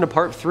maybe even a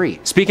part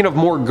 3. Speaking of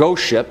more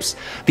ghost ships,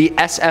 the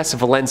SS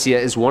Valencia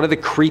is one of the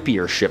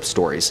creepier ship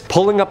stories.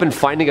 Pulling up and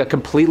finding a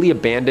completely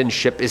abandoned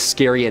ship is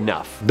scary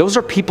enough. Those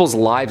are people's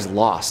lives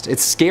lost.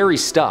 It's scary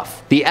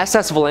stuff. The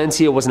SS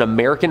Valencia was an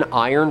American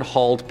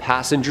iron-hulled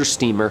passenger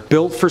steamer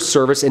built for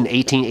service in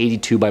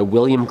 1882 by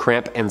William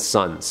Cramp and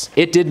Sons.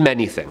 It did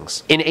many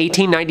things. In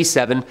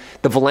 1897,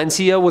 the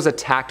Valencia was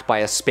attacked by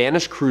a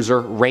Spanish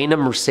cruiser, Reina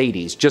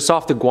Mercedes, just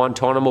off the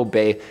Guantanamo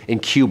Bay in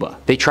Cuba.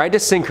 They tried to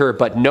sink her,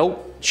 but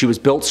nope. She was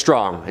built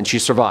strong, and she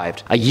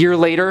survived. A year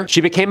later,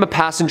 she became a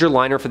passenger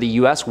liner for the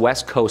US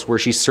West Coast, where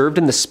she served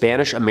in the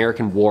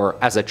Spanish-American War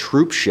as a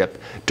troop ship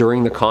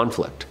during the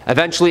conflict.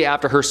 Eventually,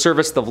 after her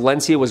service, the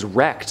Valencia was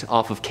wrecked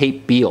off of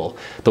Cape Beale,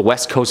 the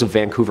west coast of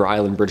Vancouver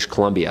Island, British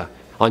Columbia,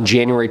 on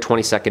January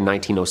 22nd,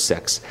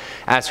 1906,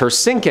 as her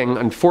sinking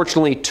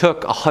unfortunately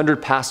took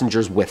 100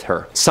 passengers with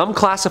her. Some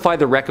classify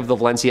the wreck of the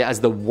Valencia as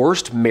the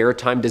worst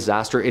maritime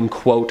disaster in,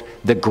 quote,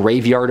 the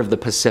graveyard of the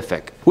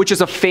Pacific, which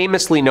is a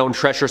famously known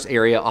treacherous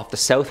area off the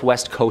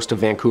southwest coast of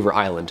Vancouver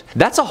Island.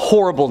 That's a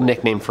horrible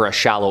nickname for a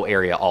shallow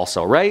area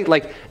also, right?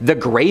 Like, the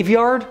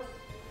graveyard?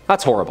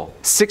 That's horrible.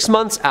 6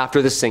 months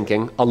after the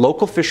sinking, a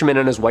local fisherman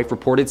and his wife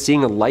reported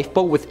seeing a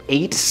lifeboat with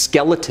 8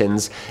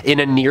 skeletons in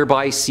a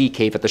nearby sea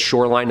cave at the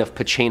shoreline of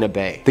Pachena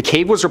Bay. The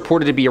cave was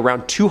reported to be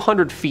around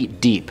 200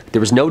 feet deep. There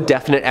was no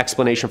definite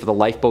explanation for the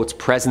lifeboat's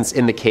presence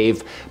in the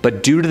cave,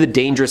 but due to the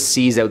dangerous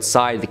seas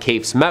outside the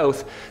cave's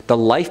mouth, the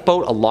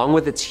lifeboat along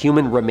with its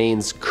human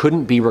remains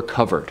couldn't be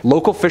recovered.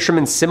 Local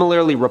fishermen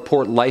similarly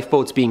report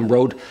lifeboats being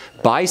rowed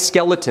by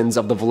skeletons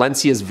of the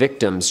Valencia's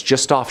victims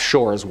just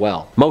offshore as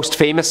well. Most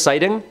famous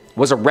sighting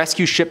was a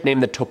rescue ship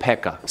named the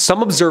Topeka.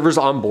 Some observers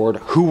on board,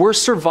 who were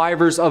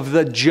survivors of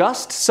the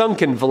just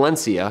sunken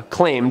Valencia,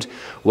 claimed,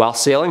 while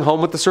sailing home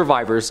with the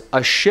survivors,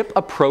 a ship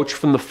approached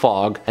from the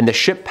fog, and the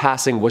ship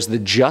passing was the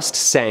just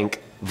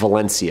sank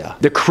Valencia.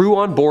 The crew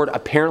on board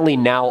apparently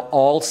now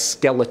all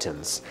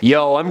skeletons.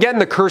 Yo, I'm getting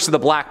the Curse of the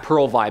Black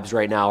Pearl vibes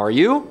right now, are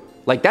you?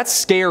 Like, that's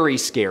scary,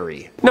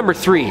 scary. Number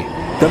 3,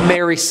 the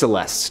Mary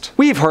Celeste.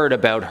 We've heard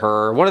about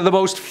her. One of the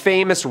most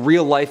famous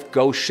real-life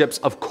ghost ships,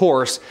 of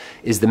course,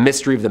 is the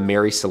mystery of the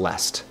Mary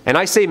Celeste. And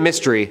I say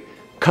mystery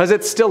cause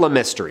it's still a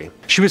mystery.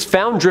 She was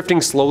found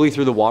drifting slowly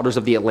through the waters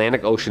of the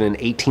Atlantic Ocean in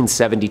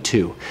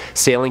 1872,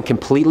 sailing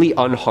completely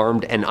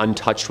unharmed and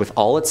untouched with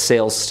all its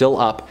sails still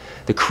up,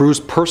 the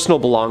crew's personal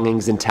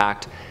belongings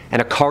intact,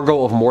 and a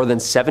cargo of more than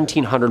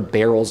 1,700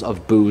 barrels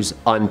of booze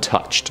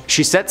untouched.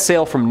 She set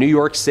sail from New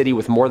York City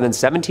with more than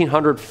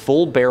 1,700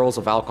 full barrels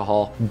of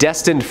alcohol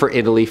destined for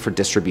Italy for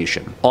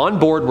distribution. On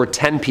board were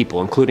 10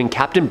 people, including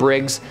Captain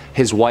Briggs,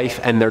 his wife,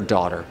 and their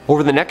daughter.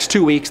 Over the next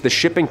 2 weeks, the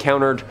ship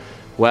encountered,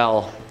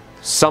 well,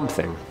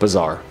 something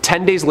bizarre.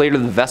 10 days later,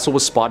 the vessel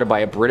was spotted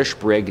by a British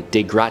brig,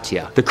 De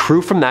Gratia. The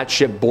crew from that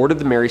ship boarded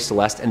the Mary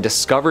Celeste and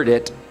discovered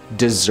it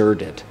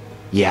deserted.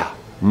 Yeah,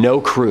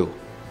 no crew.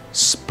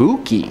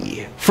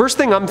 Spooky. First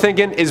thing I'm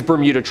thinking is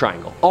Bermuda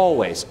Triangle.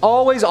 Always,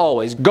 always,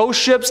 always.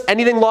 Ghost ships,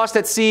 anything lost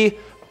at sea,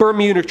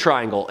 Bermuda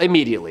Triangle,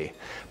 immediately.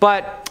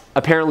 But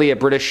apparently a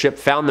British ship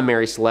found the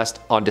Mary Celeste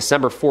on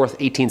December 4th,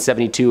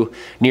 1872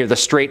 near the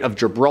Strait of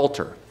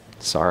Gibraltar.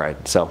 Sorry,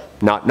 so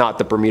not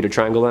the Bermuda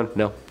Triangle then?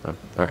 No? Oh,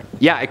 alright.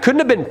 Yeah, it couldn't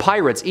have been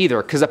pirates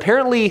either, because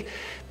apparently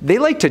they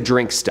like to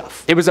drink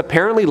stuff. It was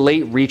apparently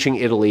late reaching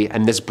Italy,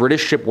 and this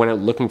British ship went out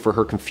looking for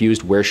her,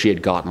 confused where she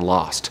had gotten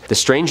lost. The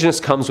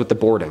strangeness comes with the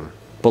boarding.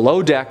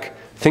 Below deck,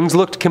 things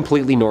looked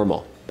completely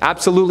normal.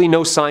 Absolutely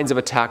no signs of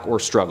attack or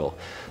struggle.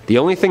 The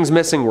only things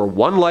missing were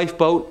one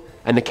lifeboat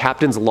and the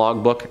captain's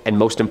logbook, and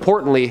most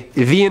importantly,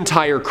 the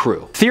entire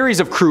crew. Theories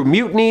of crew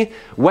mutiny,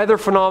 weather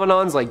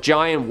phenomenons like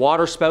giant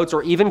water spouts,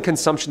 or even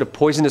consumption of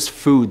poisonous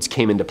foods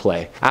came into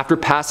play. After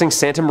passing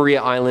Santa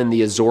Maria Island,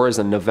 the Azores,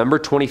 on November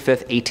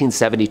 25th,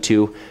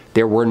 1872,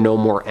 there were no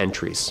more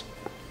entries.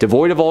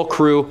 Devoid of all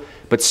crew,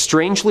 but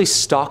strangely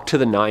stocked to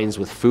the nines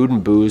with food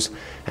and booze,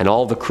 and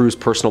all the crew's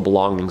personal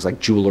belongings like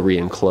jewelry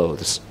and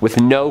clothes. With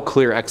no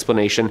clear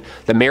explanation,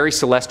 the Mary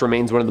Celeste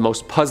remains one of the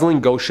most puzzling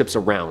ghost ships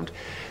around.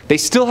 They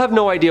still have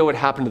no idea what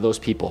happened to those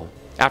people.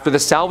 After the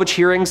salvage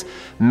hearings,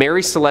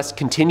 Mary Celeste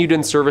continued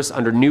in service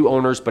under new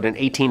owners, but in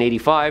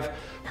 1885,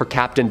 her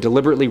captain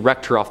deliberately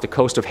wrecked her off the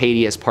coast of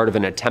Haiti as part of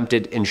an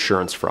attempted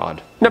insurance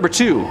fraud. Number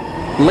 2.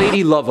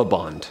 Lady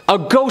Lovabond. A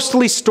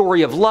ghostly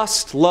story of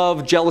lust,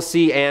 love,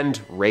 jealousy,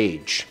 and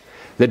rage.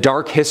 The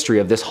dark history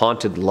of this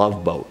haunted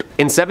love boat.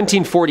 In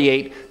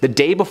 1748, the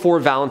day before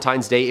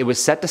Valentine's Day, it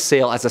was set to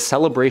sail as a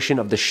celebration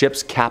of the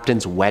ship's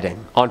captain's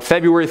wedding. On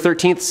February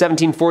 13th,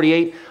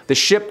 1748, the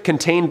ship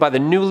contained by the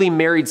newly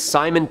married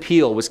Simon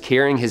Peel was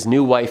carrying his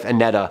new wife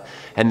Annetta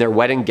and their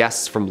wedding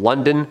guests from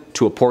London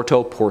to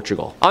Oporto,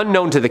 Portugal.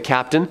 Unknown to the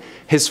captain,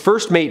 his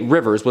first mate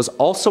Rivers was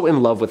also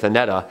in love with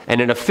Annetta, and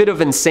in a fit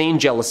of insane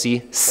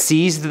jealousy,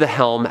 seized the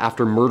helm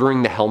after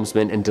murdering the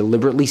helmsman and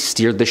deliberately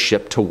steered the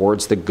ship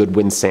towards the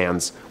Goodwin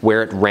Sands,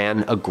 where it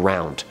ran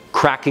aground,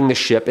 cracking the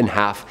ship in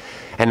half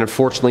and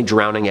unfortunately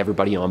drowning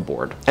everybody on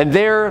board. And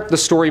there, the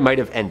story might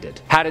have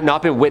ended, had it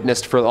not been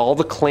witnessed for all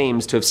the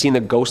claims to have seen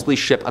the ghostly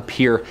ship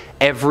appear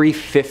every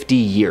 50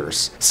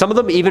 years. Some of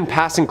them even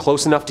passing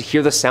close enough to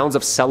hear the sounds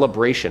of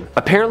celebration.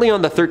 Apparently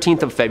on the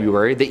 13th of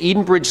February, the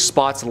Edenbridge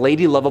spots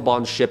Lady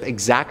Lovabond's ship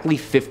exactly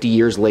 50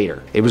 years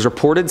later. It was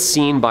reported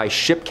seen by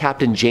ship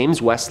captain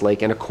James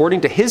Westlake, and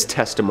according to his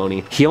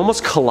testimony, he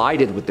almost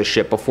collided with the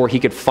ship before he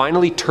could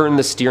finally turn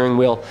the steering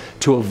wheel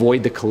to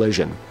avoid the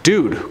collision.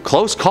 Dude,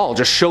 close call,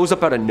 just shows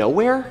up out of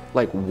nowhere?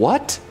 Like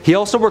what? He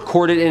also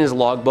recorded in his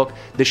logbook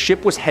the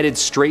ship was headed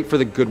straight for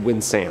the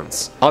Goodwin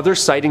Sands. Other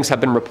sightings have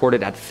been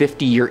reported at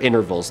 50-year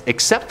intervals,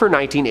 except for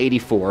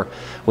 1984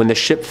 when the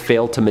ship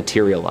failed to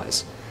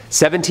materialize.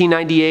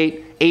 1798,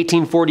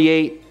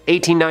 1848,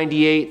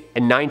 1898,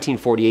 and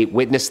 1948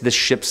 witnessed this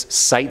ship's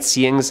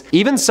sightseeings.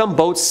 Even some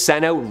boats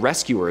sent out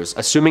rescuers,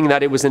 assuming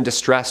that it was in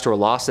distress or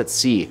lost at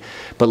sea,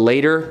 but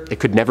later it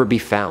could never be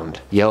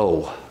found.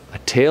 Yo, a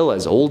tale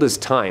as old as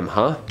time,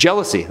 huh?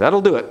 Jealousy,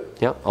 that'll do it.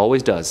 Yeah,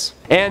 always does.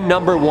 And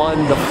number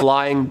 1, the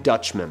Flying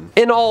Dutchman.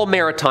 In all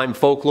maritime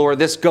folklore,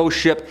 this ghost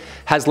ship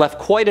has left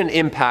quite an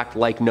impact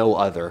like no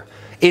other.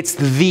 It's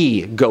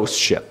the ghost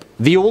ship,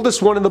 the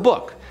oldest one in the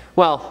book.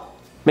 Well,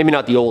 maybe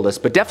not the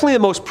oldest, but definitely the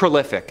most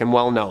prolific and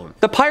well known.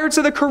 The Pirates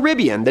of the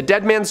Caribbean, the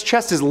Dead Man's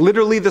Chest, is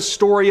literally the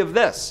story of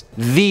this.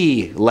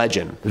 The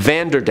legend,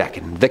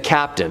 Vanderdecken, the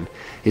captain,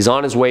 is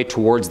on his way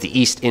towards the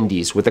East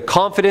Indies with the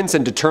confidence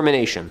and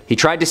determination. He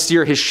tried to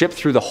steer his ship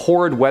through the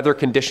horrid weather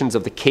conditions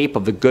of the Cape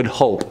of the Good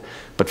Hope,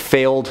 but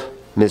failed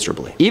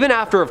miserably. Even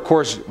after, of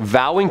course,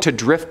 vowing to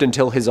drift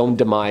until his own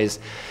demise,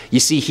 you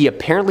see, he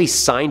apparently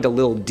signed a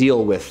little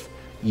deal with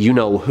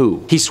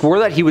you-know-who. He swore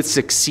that he would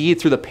succeed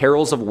through the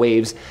perils of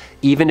waves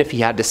even if he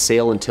had to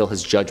sail until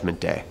his judgment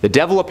day. The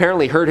devil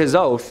apparently heard his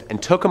oath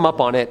and took him up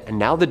on it, and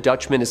now the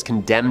Dutchman is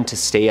condemned to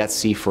stay at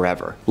sea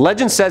forever.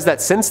 Legend says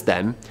that since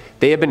then,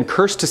 they have been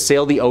cursed to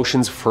sail the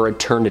oceans for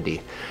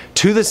eternity.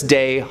 To this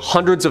day,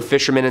 hundreds of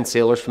fishermen and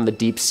sailors from the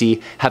deep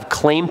sea have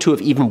claimed to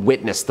have even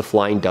witnessed the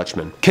Flying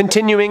Dutchman,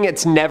 continuing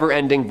its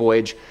never-ending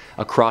voyage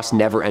across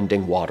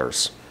never-ending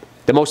waters.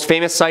 The most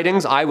famous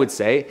sightings, I would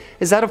say,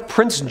 is that of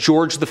Prince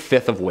George V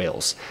of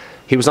Wales.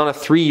 He was on a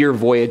 3-year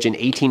voyage in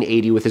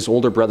 1880 with his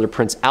older brother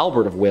Prince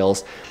Albert of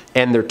Wales,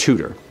 and their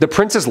tutor. The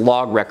prince's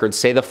log records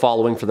say the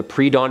following for the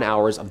pre-dawn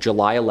hours of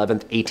July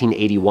 11th,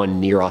 1881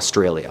 near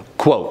Australia.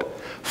 Quote,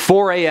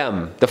 4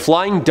 a.m. The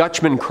Flying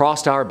Dutchman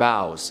crossed our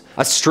bows.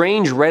 A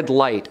strange red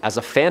light as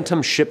a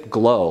phantom ship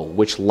glow,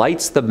 which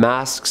lights the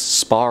masts,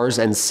 spars,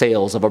 and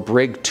sails of a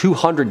brig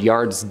 200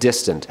 yards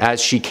distant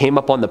as she came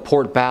up on the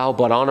port bow,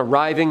 but on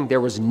arriving there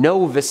was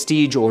no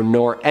vestige or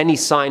nor any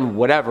sign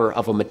whatever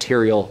of a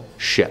material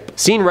ship.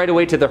 Seen right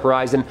away to the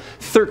horizon,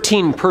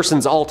 13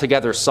 persons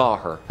altogether saw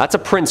her. That's a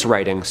prince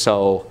writing,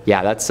 so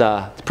yeah, that's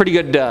pretty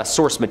good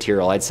source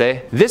material, I'd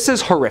say. This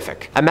is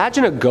horrific.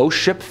 Imagine a ghost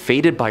ship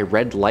faded by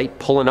red light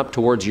pulling up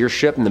towards your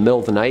ship in the middle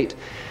of the night,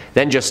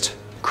 then just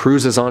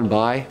cruises on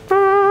by.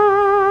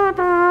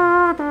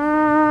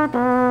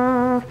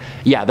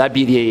 Yeah, that'd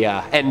be the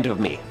end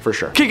of me, for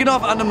sure. Kicking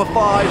off at number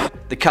 5,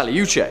 the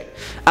Caliuche.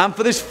 And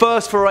for this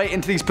first foray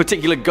into these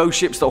particular ghost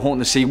ships that haunt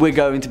the sea, we're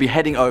going to be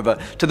heading over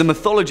to the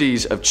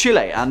mythologies of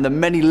Chile and the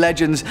many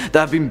legends that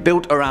have been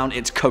built around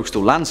its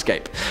coastal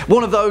landscape.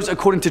 One of those,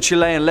 according to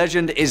Chilean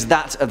legend, is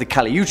that of the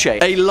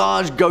Caliuche, a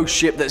large ghost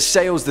ship that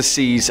sails the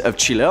seas of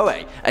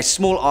Chiloé, a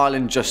small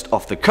island just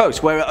off the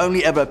coast, where it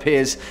only ever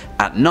appears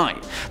at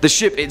night. The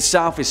ship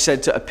itself is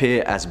said to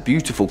appear as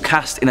beautiful,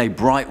 cast in a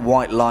bright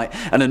white light,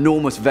 an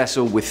enormous vessel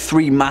with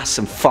 3 masts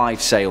and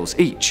 5 sails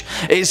each.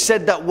 It is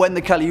said that when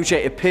the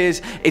Caliuche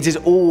appears, it is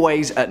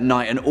always at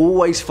night and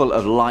always full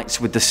of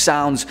lights, with the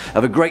sounds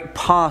of a great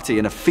party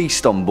and a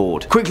feast on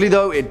board. Quickly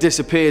though, it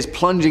disappears,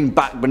 plunging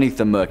back beneath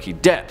the murky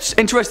depths.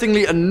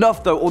 Interestingly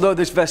enough though, although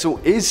this vessel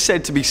is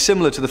said to be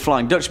similar to the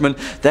Flying Dutchman,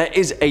 there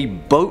is a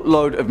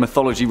boatload of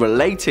mythology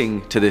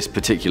relating to this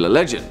particular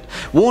legend.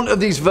 One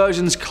of these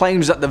versions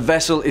claims that the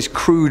vessel is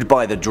crewed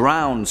by the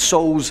drowned,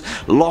 souls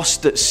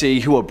lost at sea,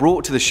 who are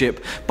brought to the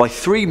ship by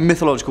 3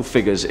 mythological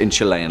figures in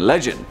Chilean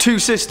legend. 2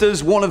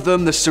 sisters, one of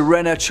them the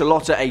Sirena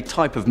Charlotta, a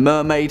type of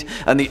mermaid,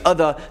 and the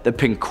other the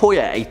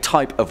Pincoya, a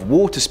type of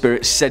water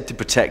spirit said to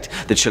protect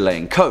the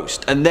Chilean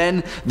coast. And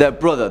then their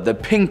brother, the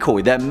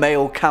Pincoy, their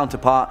male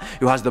counterpart,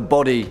 who has the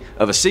body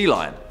of a sea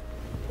lion.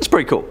 It's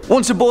pretty cool.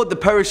 Once aboard, the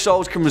perished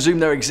souls can resume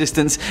their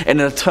existence in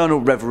an eternal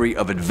reverie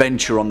of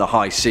adventure on the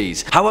high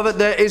seas. However,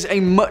 there is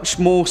a much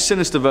more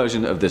sinister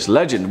version of this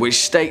legend,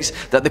 which states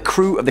that the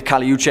crew of the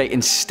Caliuche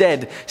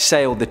instead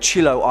sailed the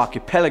Chilo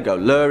archipelago,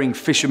 luring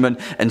fishermen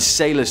and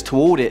sailors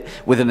toward it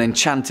with an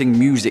enchanting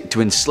music to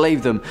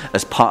enslave them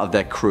as part of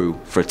their crew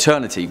for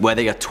eternity, where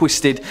they are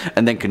twisted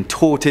and then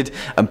contorted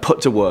and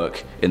put to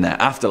work in their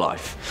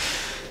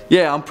afterlife.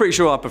 Yeah, I'm pretty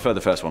sure I prefer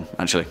the first one,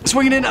 actually.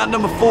 Swinging in at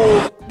number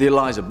 4, the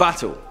Eliza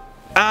Battle.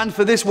 And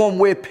for this one,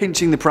 we're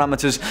pinching the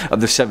parameters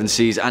of the 7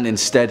 seas, and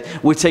instead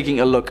we're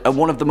taking a look at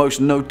one of the most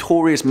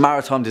notorious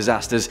maritime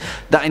disasters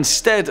that,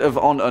 instead of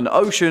on an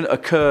ocean,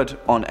 occurred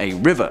on a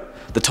river.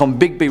 The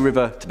Tombigbee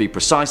River, to be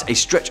precise, a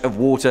stretch of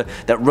water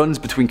that runs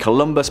between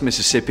Columbus,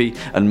 Mississippi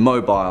and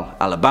Mobile,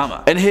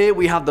 Alabama. And here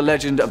we have the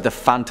legend of the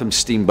phantom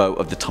steamboat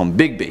of the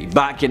Tombigbee.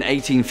 Back in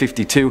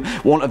 1852,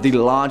 one of the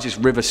largest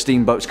river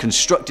steamboats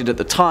constructed at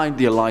the time,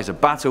 the Eliza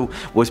Battle,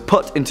 was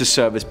put into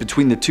service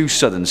between the 2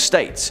 southern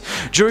states.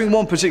 During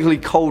one particularly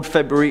cold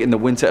February in the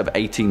winter of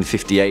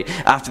 1858,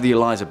 after the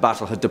Eliza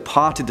Battle had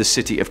departed the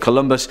city of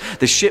Columbus,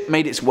 the ship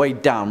made its way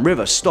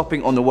downriver,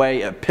 stopping on the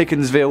way at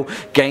Pickensville,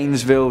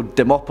 Gainesville,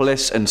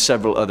 Demopolis, and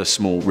several other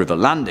small river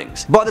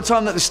landings. By the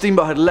time that the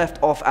steamboat had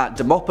left off at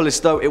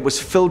Demopolis though, it was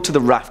filled to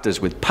the rafters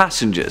with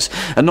passengers,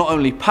 and not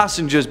only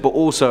passengers but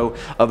also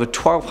over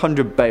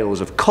 1,200 bales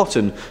of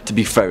cotton to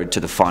be ferried to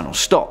the final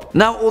stop.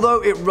 Now,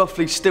 although it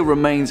roughly still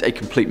remains a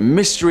complete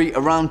mystery,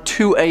 around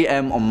 2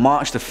 a.m. on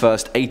March the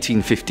 1st,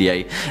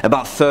 1858,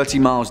 about 30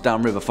 miles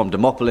downriver from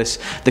Demopolis,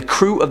 the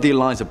crew of the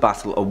Eliza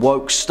Battle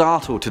awoke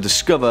startled to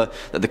discover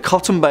that the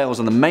cotton bales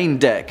on the main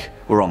deck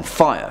were on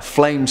fire.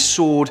 Flames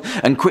soared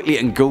and quickly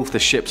engulfed the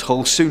ship's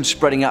hull, soon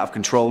spreading out of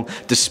control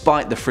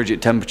despite the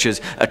frigid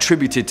temperatures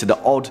attributed to the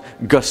odd,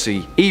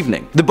 gusty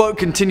evening. The boat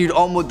continued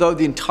onward though,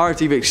 the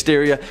entirety of the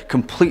exterior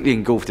completely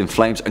engulfed in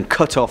flames and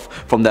cut off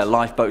from their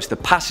lifeboats. The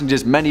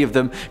passengers, many of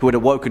them who had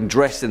awoken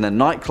dressed in their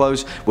night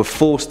clothes, were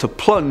forced to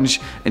plunge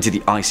into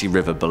the icy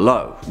river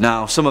below.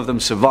 Now, some of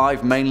them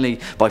survived, mainly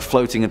by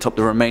floating atop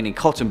the remaining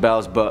cotton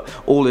bales, but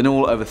all in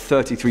all, over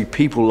 33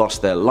 people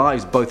lost their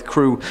lives, both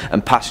crew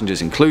and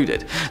passengers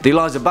included. The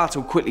Eliza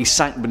Battle quickly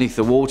sank beneath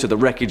the water, the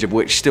wreckage of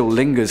which still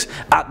lingers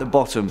at the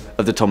bottom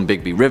of the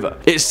Tombigbee River.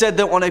 It's said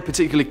that on a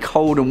particularly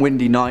cold and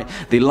windy night,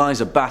 the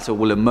Eliza Battle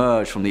will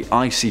emerge from the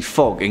icy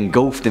fog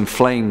engulfed in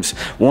flames,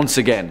 once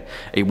again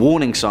a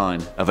warning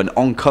sign of an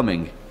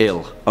oncoming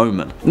ill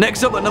omen.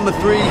 Next up at number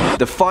 3,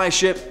 the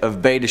Fireship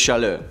of Baie des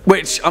Chaleurs.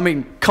 Which, I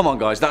mean, come on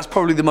guys, that's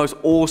probably the most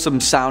awesome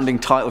sounding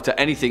title to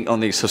anything on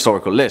these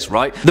historical lists,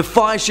 right? The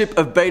Fireship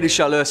of Baie des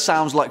Chaleurs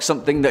sounds like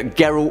something that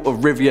Geralt of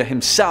Rivia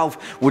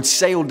himself would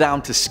sail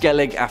down to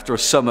Skellig after a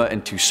summer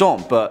in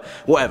Toussaint, but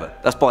whatever,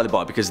 that's by the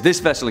by, because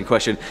this vessel in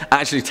question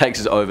actually takes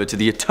us over to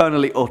the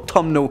eternally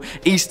autumnal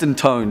eastern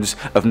tones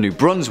of New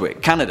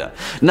Brunswick, Canada.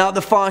 Now,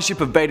 the Fireship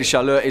of Baie des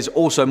Chaleurs is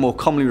also more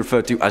commonly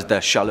referred to as the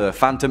Chaleur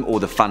Phantom or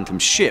the Phantom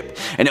Ship, ship,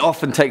 and it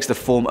often takes the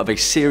form of a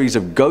series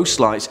of ghost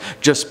lights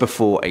just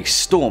before a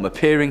storm,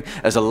 appearing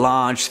as a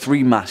large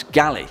three-mast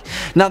galley.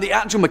 Now, the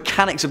actual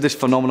mechanics of this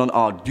phenomenon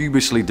are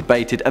dubiously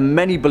debated, and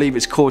many believe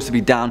it's caused to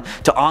be down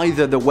to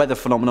either the weather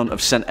phenomenon of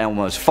St.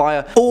 Elmo's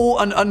fire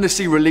or an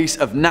undersea release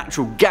of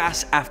natural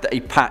gas after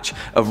a patch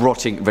of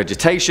rotting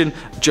vegetation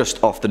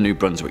just off the New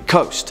Brunswick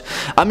coast.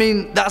 I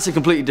mean, that's a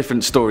completely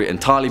different story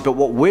entirely, but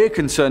what we're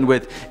concerned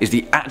with is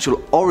the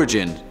actual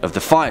origin of the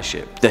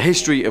fireship, the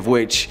history of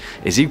which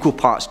is equal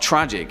parts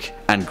tragic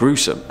and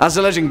gruesome. As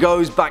the legend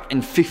goes, back in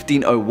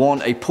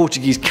 1501, a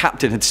Portuguese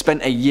captain had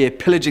spent a year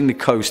pillaging the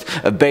coast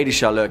of Baie de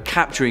Chaleur,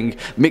 capturing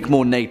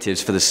Mi'kmaq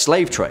natives for the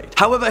slave trade.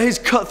 However, his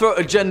cutthroat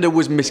agenda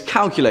was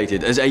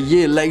miscalculated, as a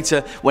year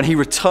later, when he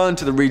returned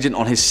to the region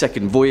on his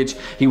second voyage,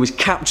 he was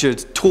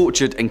captured,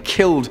 tortured and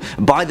killed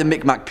by the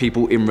Mi'kmaq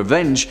people in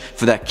revenge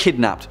for their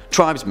kidnapped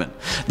tribesmen.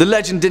 The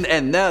legend didn't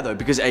end there though,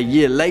 because a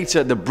year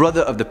later, the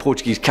brother of the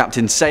Portuguese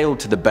captain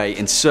sailed to the bay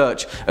in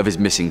search of his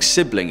missing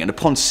sibling, and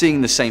upon seeing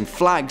the same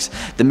flags,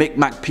 the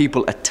Mi'kmaq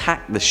people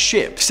attacked the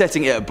ship,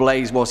 setting it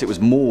ablaze whilst it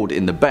was moored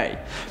in the bay.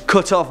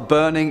 Cut off,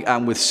 burning,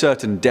 and with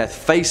certain death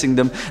facing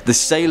them, the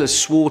sailors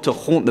swore to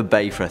haunt the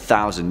bay for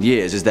 1,000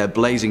 years as their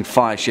blazing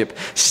fireship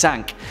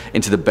sank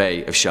into the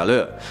Bay of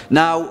Chaleur.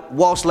 Now,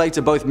 whilst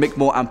later both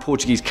Mi'kmaq and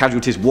Portuguese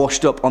casualties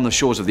washed up on the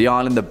shores of the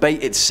island, the bay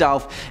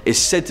itself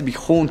is said to be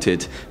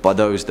haunted by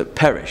those that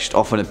perished,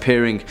 often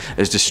appearing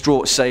as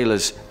distraught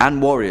sailors and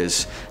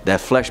warriors, their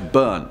flesh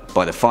burnt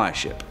by the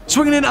fireship.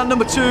 Swinging in at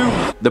number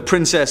 2, the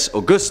Princess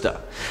Augusta.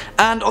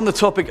 And on the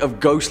topic of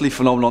ghostly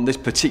phenomenon, this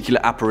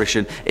particular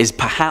apparition is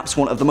perhaps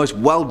one of the most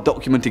well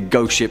documented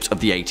ghost ships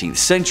of the 18th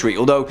century,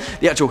 although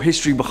the actual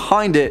history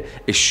behind it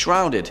is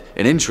shrouded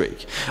in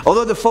intrigue.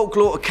 Although the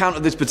folklore account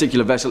of this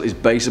particular vessel is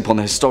based upon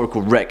the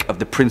historical wreck of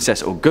the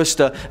Princess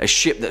Augusta, a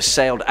ship that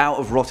sailed out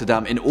of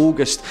Rotterdam in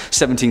August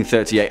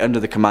 1738 under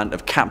the command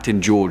of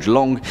Captain George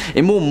Long,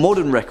 in more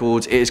modern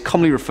records it is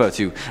commonly referred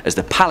to as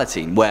the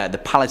Palatine, where the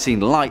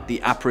Palatine Light,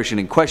 the apparition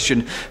in question,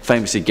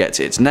 famously gets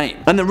its name.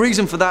 And the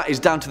reason for that is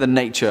down to the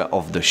nature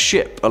of the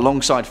ship.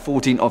 Alongside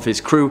 14 of his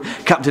crew,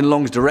 Captain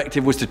Long's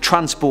directive was to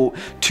transport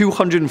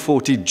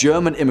 240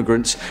 German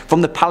immigrants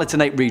from the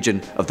Palatinate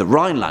region of the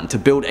Rhineland to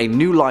build a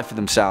new life for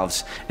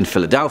themselves in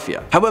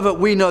Philadelphia. However,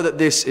 we know that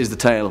this is the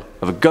tale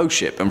of a ghost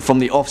ship, and from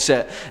the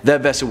offset, their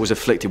vessel was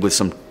afflicted with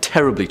some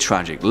terribly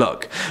tragic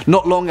luck.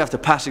 Not long after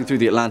passing through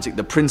the Atlantic,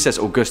 the Princess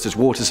Augusta's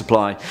water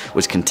supply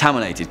was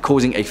contaminated,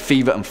 causing a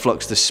fever and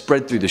flux to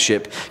spread through the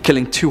ship,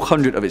 killing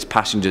 200 of its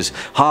passengers,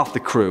 half the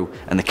crew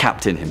and the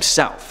captain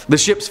himself. The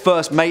ship's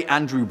first mate,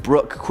 Andrew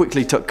Brooke,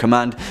 quickly took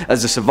command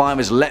as the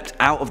survivors leapt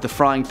out of the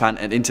frying pan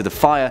and into the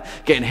fire,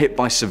 getting hit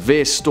by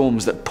severe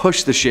storms that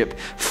pushed the ship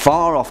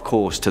far off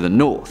course to the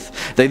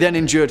north. They then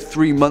endured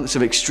 3 months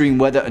of extreme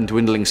weather and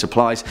dwindling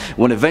supplies,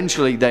 when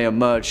eventually they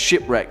emerged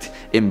shipwrecked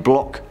in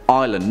Block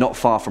Island, not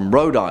far from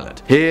Rhode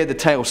Island. Here the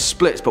tale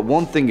splits, but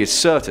one thing is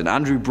certain: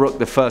 Andrew Brooke,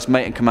 the first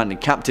mate and commanding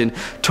captain,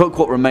 took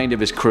what remained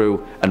of his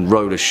crew and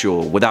rowed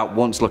ashore without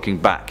once looking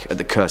back at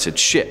the cursed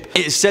ship.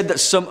 It is said that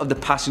some of the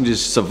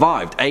passengers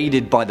survived,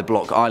 aided by the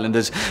Block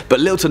Islanders,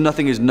 but little to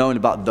nothing is known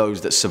about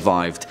those that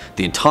survived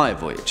the entire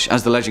voyage.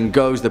 As the legend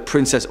goes, the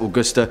Princess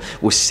Augusta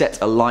was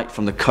set alight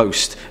from the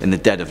coast in the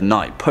dead of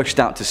night, pushed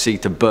out to sea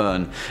to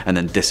burn and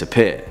then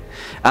disappear.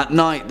 At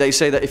night, they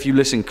say that if you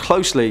listen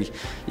closely,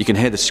 you can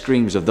hear the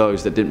screams of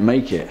those that didn't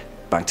make it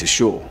back to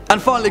shore.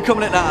 And finally,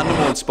 coming in at our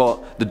number 1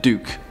 spot, the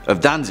Duke of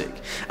Danzig.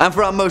 And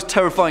for our most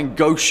terrifying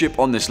ghost ship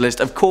on this list,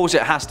 of course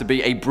it has to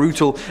be a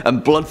brutal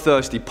and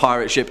bloodthirsty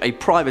pirate ship, a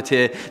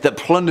privateer that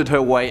plundered her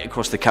way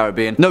across the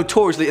Caribbean,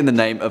 notoriously in the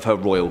name of her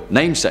royal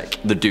namesake,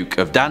 the Duke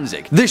of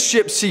Danzig. This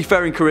ship's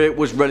seafaring career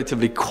was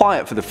relatively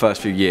quiet for the first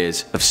few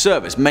years of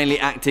service, mainly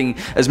acting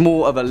as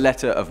more of a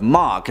letter of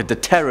marque, a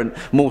deterrent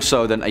more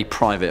so than a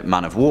private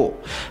man of war.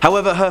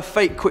 However, her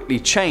fate quickly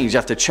changed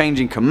after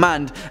changing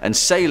command and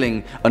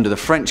sailing under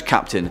the French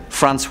captain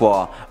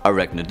Francois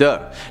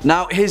Aregnadoux.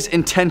 Now, his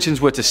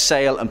intentions were to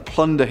sail and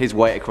plunder his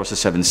way across the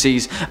 7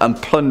 seas, and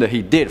plunder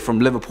he did from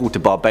Liverpool to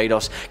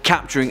Barbados,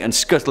 capturing and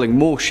scuttling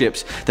more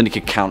ships than he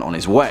could count on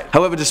his way.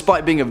 However,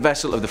 despite being a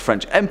vessel of the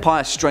French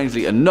Empire,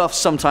 strangely enough,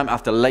 sometime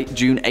after late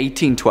June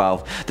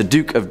 1812, the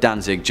Duke of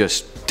Danzig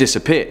just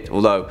disappeared,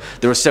 although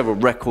there are several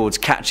records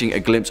catching a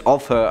glimpse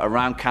of her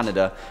around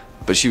Canada,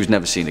 but she was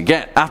never seen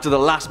again. After the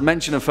last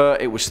mention of her,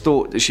 it was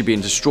thought that she'd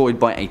been destroyed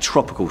by a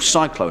tropical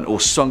cyclone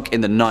or sunk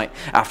in the night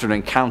after an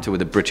encounter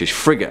with a British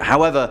frigate.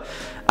 However,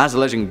 as the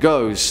legend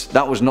goes,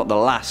 that was not the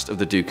last of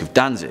the Duke of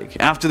Danzig.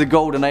 After the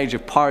golden age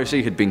of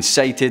piracy had been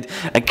sated,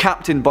 a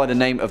captain by the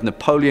name of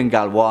Napoleon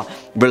Gallois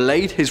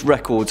relayed his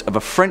records of a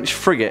French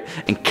frigate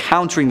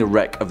encountering the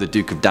wreck of the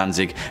Duke of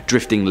Danzig,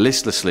 drifting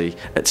listlessly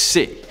at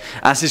sea.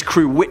 As his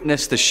crew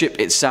witnessed, the ship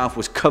itself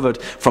was covered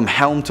from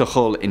helm to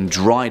hull in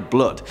dried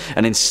blood,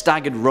 and in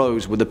staggered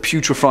rows were the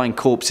putrefying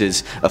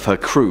corpses of her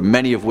crew,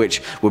 many of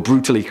which were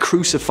brutally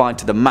crucified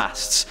to the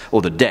masts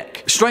or the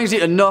deck. Strangely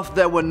enough,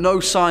 there were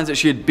no signs that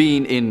she had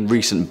been in in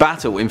recent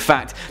battle. In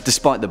fact,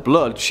 despite the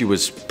blood, she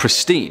was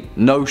pristine,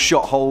 no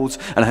shot holes,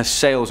 and her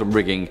sails and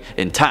rigging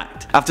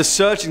intact. After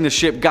searching the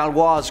ship,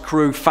 Galois'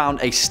 crew found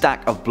a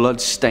stack of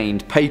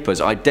blood-stained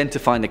papers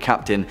identifying the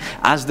captain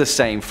as the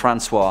same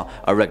Francois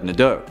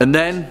Aregnadoux. And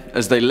then,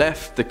 as they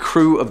left, the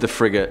crew of the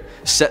frigate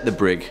set the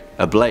brig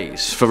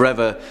ablaze,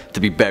 forever to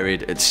be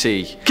buried at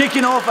sea.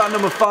 Kicking off at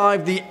number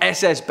 5, the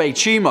SS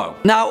Bechimo.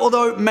 Now,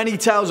 although many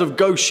tales of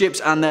ghost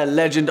ships and their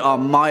legend are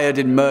mired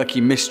in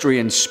murky mystery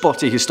and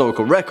spotty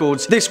historical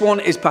records, this one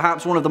is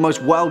perhaps one of the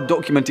most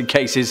well-documented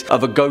cases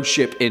of a ghost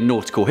ship in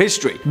nautical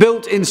history.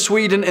 Built in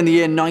Sweden in the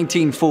year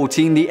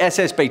 1914, the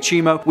SS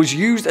Bechimo was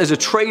used as a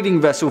trading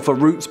vessel for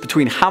routes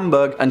between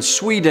Hamburg and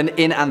Sweden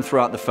in and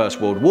throughout the First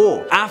World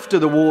War. After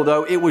the war,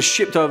 though, it was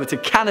shipped over to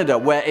Canada,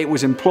 where it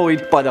was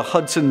employed by the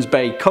Hudson's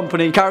Bay Company,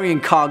 carrying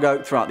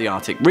cargo throughout the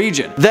Arctic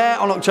region. There,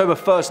 on October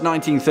 1st,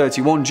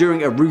 1931,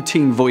 during a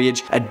routine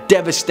voyage, a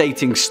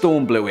devastating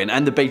storm blew in,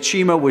 and the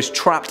Bechimo was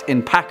trapped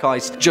in pack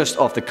ice just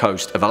off the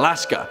coast of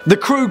Alaska. The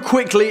crew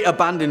quickly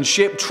abandoned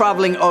ship,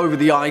 traveling over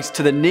the ice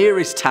to the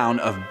nearest town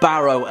of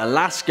Barrow,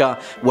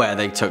 Alaska, where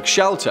they took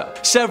shelter.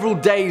 Several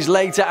days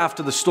later,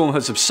 after the storm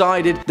had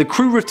subsided, the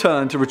crew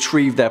returned to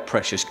retrieve their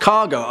precious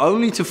cargo,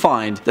 only to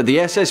find that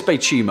the SS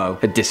Bechimo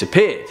had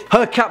disappeared.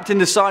 Her captain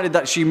decided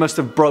that she must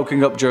have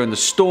broken up during the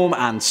storm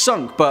and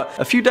sunk, but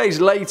a few days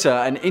later,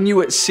 an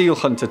Inuit seal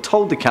hunter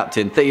told the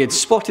captain that he had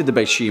spotted the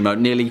Bechimo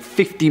nearly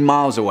 50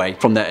 miles away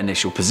from their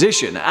initial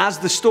position. As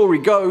the story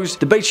goes,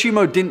 the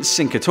Bechimo didn't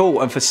sink at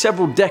all, and for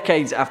several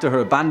decades after her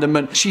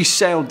abandonment, she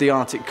sailed the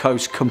Arctic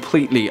coast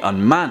completely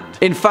unmanned.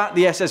 In fact,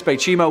 the SS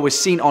Bechimo was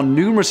seen on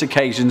numerous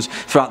occasions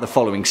throughout the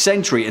following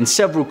century, and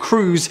several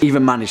crews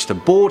even managed to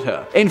board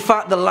her. In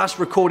fact, the last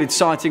recorded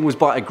sighting was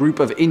by a group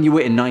of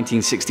Inuit in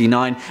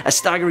 1969, a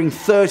staggering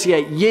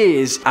 38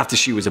 years after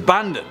she was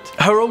abandoned.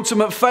 Her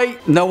ultimate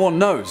fate? No one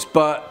knows,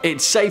 but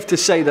it's safe to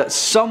say that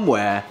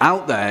somewhere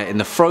out there in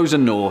the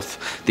frozen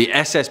north, the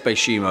SS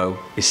Bechimo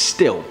is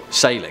still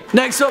sailing.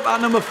 Next up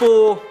at number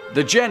 4,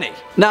 the Jenny.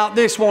 Now,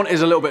 this one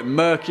is a little bit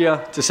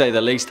murkier, to say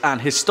the least,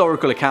 and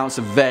historical accounts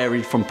have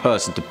varied from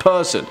person to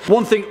person.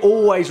 One thing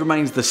always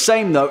remains the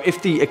same though: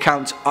 if the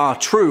accounts are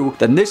true,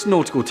 then this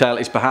nautical tale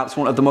is perhaps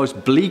one of the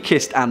most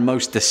bleakest and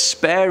most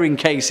despairing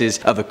cases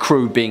of a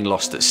crew being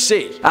lost at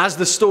sea. As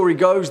the story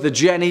goes, the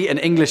Jenny, an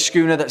English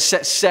schooner that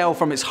set sail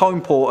from its home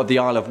port of the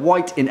Isle of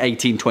Wight in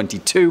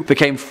 1822,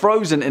 became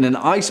frozen in an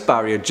ice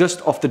barrier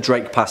just off the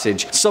Drake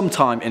Passage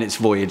sometime in its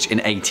voyage in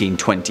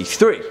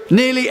 1823.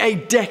 Nearly a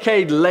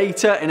decade later,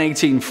 in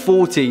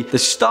 1840, the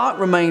stark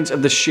remains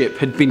of the ship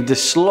had been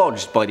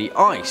dislodged by the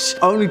ice,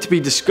 only to be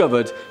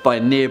discovered by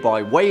a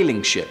nearby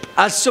whaling ship.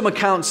 As some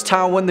accounts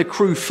tell, when the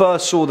crew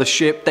first saw the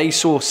ship, they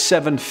saw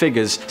 7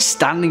 figures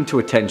standing to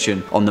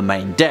attention on the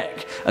main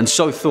deck, and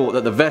so thought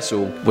that the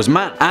vessel was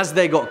manned. As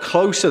they got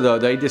closer though,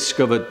 they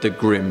discovered the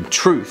grim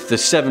truth. The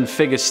 7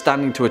 figures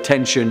standing to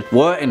attention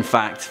were in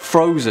fact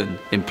frozen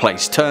in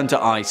place, turned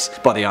to ice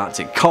by the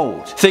Arctic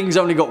cold. Things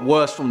only got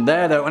worse from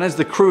there though, and as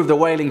the crew of the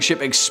whaling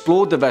ship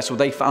explored the vessel,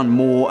 they found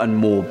more and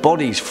more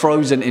bodies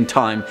frozen in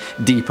time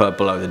deeper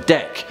below the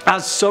deck.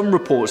 As some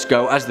reports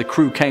go, as the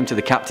crew came to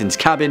the captain's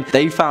cabin,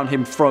 they found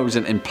him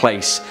frozen in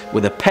place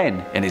with a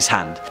pen in his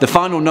hand. The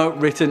final note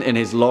written in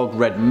his log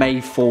read, May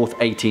 4th,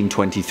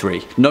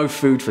 1823. No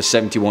food for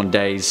 71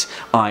 days.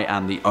 I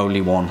am the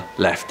only one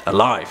left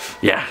alive.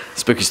 Yeah,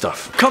 spooky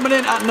stuff. Coming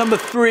in at number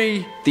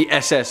 3, the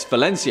SS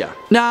Valencia.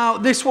 Now,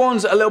 this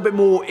one's a little bit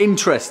more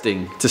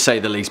interesting, to say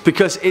the least,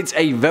 because it's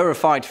a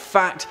verified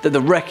fact that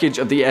the wreckage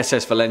of the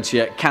SS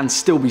Valencia can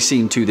still be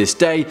seen to this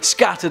day,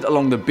 scattered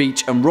along the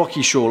beach and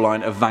rocky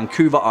shoreline of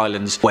Vancouver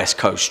Island's West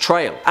Coast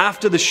Trail.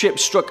 After the ship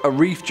struck a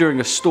reef during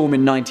a storm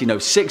in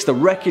 1906, the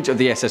wreckage of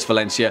the SS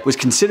Valencia was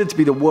considered to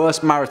be the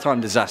worst maritime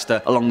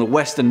disaster along the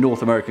western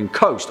North American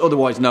coast,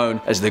 otherwise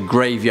known as the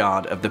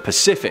Graveyard of the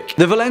Pacific.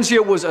 The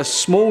Valencia was a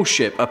small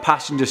ship, a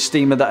passenger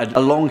steamer that had a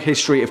long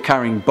history of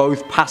carrying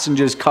both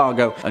passengers,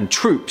 cargo and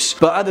troops,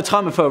 but at the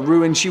time of her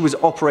ruin she was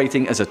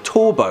operating as a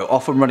tour boat,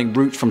 often running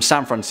routes from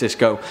San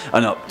Francisco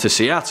and up to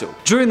Seattle.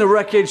 During the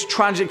wreckage,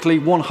 tragically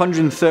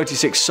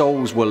 136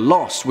 souls were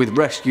lost, with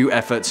rescue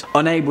efforts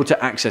unable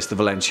to access the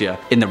Valencia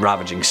in the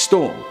ravaging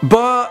storm.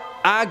 But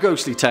our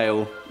ghostly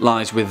tale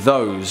lies with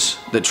those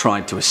that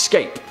tried to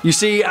escape. You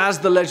see, as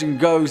the legend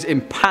goes,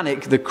 in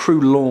panic the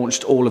crew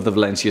launched all of the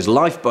Valencia's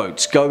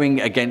lifeboats, going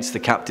against the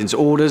captain's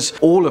orders,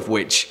 all of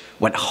which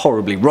went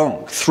horribly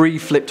wrong. 3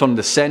 flipped on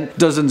descent,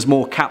 dozens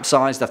more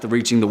capsized after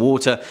reaching the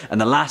water,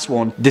 and the last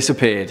one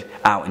disappeared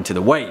out into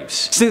the waves.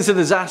 Since the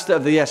disaster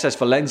of the SS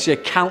Valencia,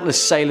 countless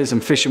sailors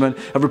and fishermen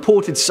have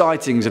reported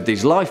sightings of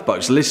these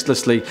lifeboats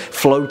listlessly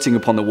floating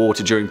upon the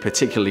water during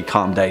particularly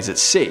calm days at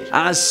sea.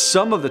 As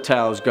some of the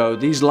tales go,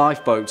 these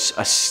lifeboats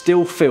are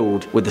still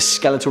filled with the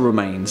skeletal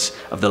remains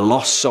of the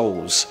lost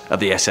souls of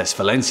the SS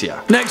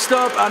Valencia. Next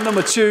up at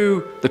number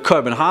 2, the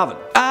Copenhagen.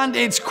 And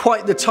it's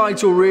quite the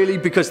title really,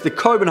 because the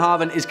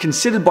Copenhagen is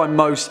considered by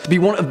most to be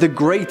one of the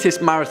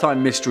greatest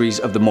maritime mysteries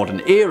of the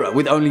modern era,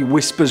 with only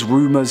whispers,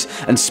 rumours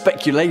and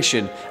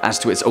speculation as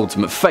to its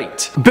ultimate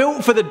fate.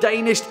 Built for the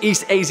Danish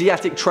East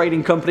Asiatic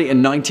Trading Company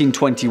in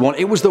 1921,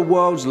 it was the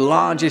world's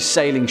largest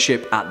sailing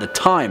ship at the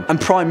time, and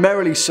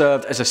primarily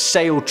served as a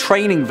sail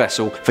training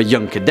vessel for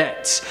young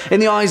cadets. In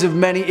the eyes of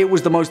many, it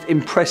was the most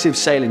impressive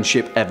sailing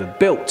ship ever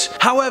built.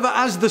 However,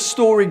 as the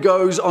story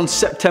goes, on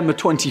September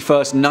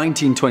 21st,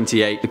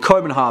 1928, the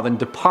Copenhagen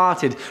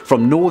departed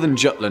from northern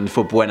Jutland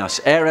for Buenos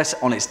Aires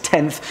on its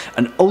 10th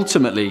and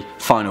ultimately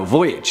final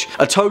voyage.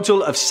 A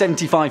total of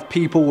 75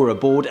 people were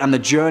aboard, and the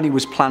journey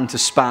was planned to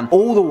span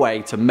all the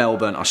way to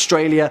Melbourne,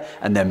 Australia,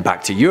 and then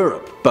back to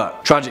Europe.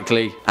 But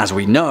tragically, as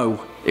we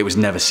know, it was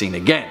never seen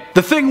again.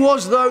 The thing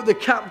was though, the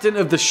captain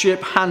of the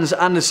ship, Hans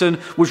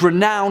Andersen, was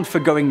renowned for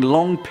going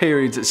long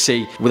periods at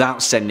sea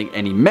without sending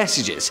any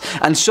messages,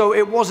 and so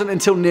it wasn't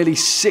until nearly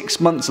 6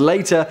 months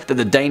later that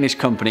the Danish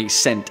company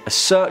sent a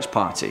search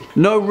party.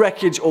 No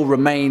wreckage or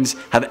remains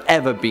have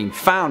ever been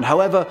found.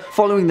 However,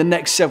 following the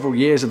next several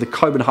years of the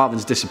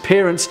Copenhagen's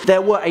disappearance,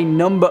 there were a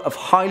number of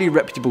highly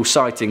reputable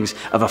sightings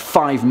of a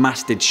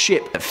 5-masted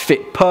ship that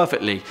fit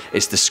perfectly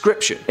its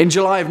description. In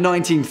July of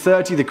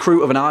 1930, the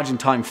crew of an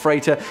Argentine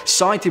freighter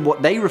sighted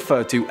what they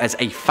referred to as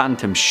a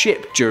phantom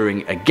ship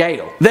during a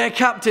gale. Their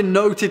captain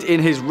noted in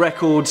his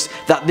records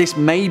that this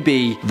may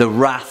be the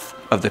Wrath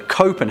of the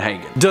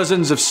Copenhagen.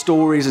 Dozens of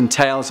stories and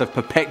tales have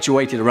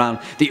perpetuated around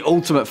the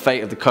ultimate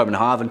fate of the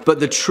Copenhagen, but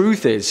the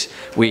truth is,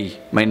 we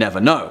may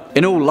never know.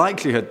 In all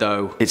likelihood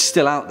though, it's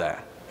still out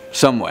there,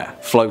 somewhere,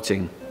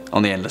 floating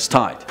on the endless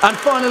tide. And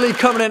finally,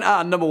 coming in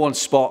at number 1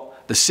 spot,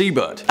 the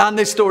Seabird. And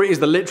this story is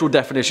the literal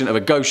definition of a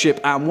ghost ship,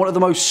 and one of the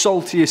most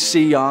saltiest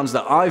sea yarns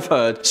that I've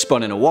heard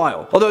spun in a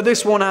while. Although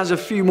this one has a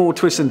few more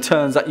twists and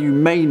turns that you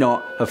may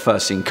not have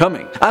first seen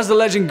coming. As the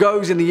legend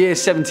goes, in the year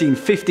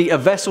 1750, a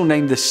vessel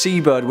named the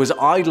Seabird was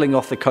idling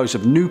off the coast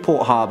of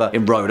Newport Harbour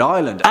in Rhode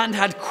Island, and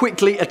had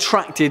quickly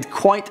attracted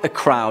quite a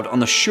crowd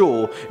on the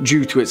shore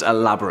due to its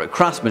elaborate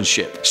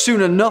craftsmanship.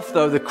 Soon enough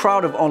though, the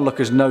crowd of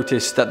onlookers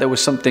noticed that there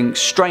was something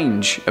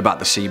strange about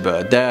the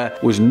Seabird. There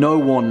was no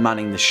one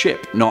manning the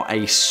ship, not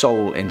a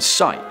soul in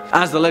sight.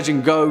 As the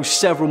legend goes,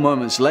 several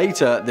moments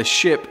later, the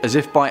ship, as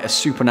if by a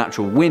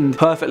supernatural wind,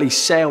 perfectly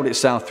sailed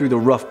itself through the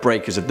rough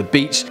breakers of the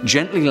beach,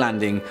 gently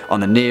landing on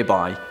the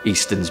nearby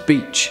Easton's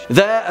beach.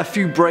 There, a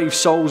few brave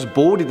souls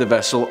boarded the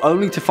vessel,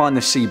 only to find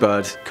the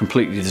Seabird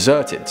completely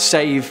deserted,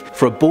 save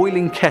for a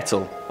boiling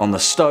kettle on the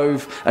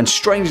stove, and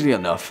strangely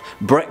enough,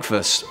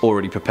 breakfast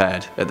already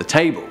prepared at the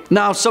table.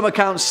 Now, some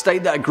accounts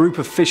state that a group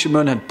of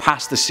fishermen had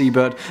passed the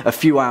Seabird a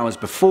few hours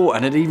before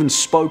and had even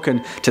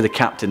spoken to the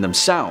captain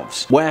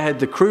themselves. Where had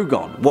the crew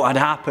gone? What had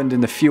happened in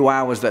the few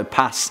hours that had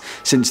passed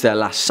since their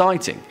last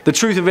sighting? The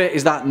truth of it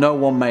is that no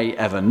one may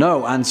ever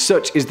know, and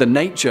such is the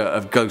nature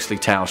of ghostly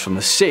tales from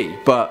the sea.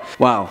 But,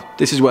 well,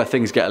 this is where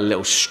things get a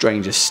little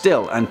stranger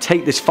still, and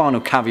take this final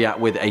caveat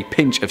with a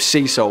pinch of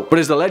sea salt. But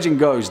as the legend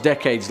goes,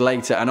 decades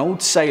later, an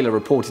old sailor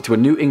reported to a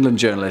New England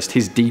journalist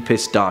his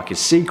deepest,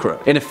 darkest secret.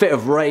 In a fit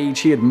of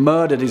rage, he had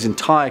murdered his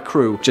entire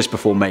crew just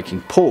before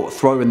making port,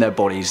 throwing their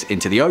bodies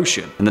into the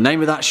ocean. And the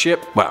name of that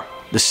ship? Well,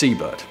 the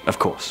Seabird, of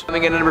course.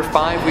 Coming in at number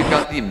 5, we've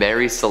got the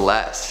Mary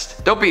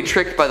Celeste. Don't be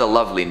tricked by the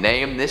lovely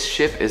name, this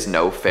ship is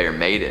no fair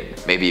maiden.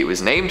 Maybe it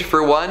was named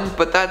for one,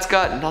 but that's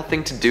got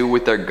nothing to do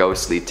with their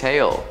ghostly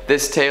tale.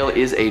 This tale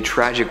is a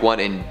tragic one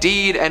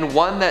indeed, and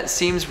one that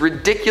seems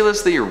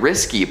ridiculously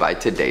risky by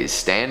today's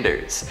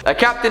standards. A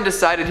captain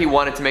decided he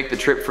wanted to make the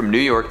trip from New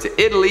York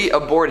to Italy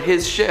aboard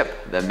his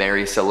ship, the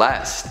Mary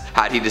Celeste.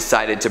 Had he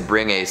decided to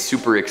bring a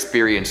super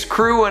experienced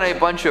crew and a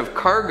bunch of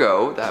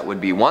cargo, that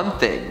would be one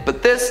thing,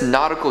 but this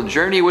nautical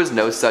journey was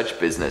no such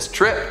business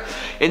trip.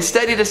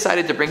 Instead, he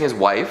decided to bring his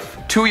wife,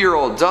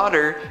 2-year-old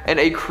daughter, and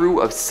a crew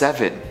of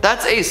 7.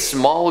 That's a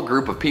small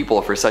group of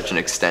people for such an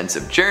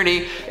extensive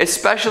journey,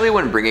 especially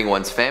when bringing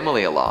one's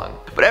family along.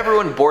 But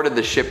everyone boarded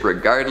the ship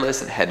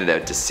regardless and headed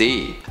out to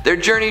sea. Their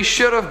journey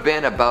should have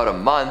been about a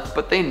month,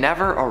 but they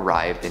never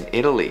arrived in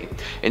Italy.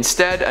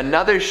 Instead,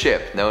 another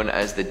ship known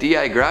as the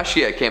Dei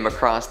Gratia came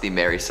across the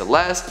Mary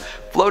Celeste,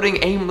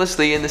 floating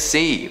aimlessly in the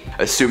sea.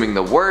 Assuming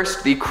the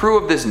worst, the crew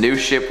of this new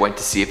ship went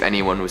to see if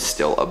anyone was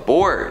still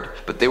aboard.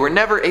 But they were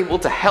never able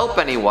to help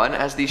anyone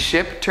as the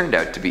ship turned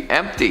out to be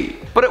empty.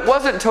 But it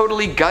wasn't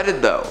totally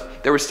gutted though.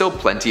 There were still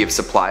plenty of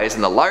supplies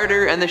in the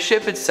larder, and the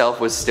ship itself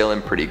was still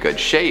in pretty good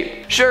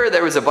shape. Sure,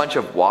 there was a bunch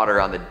of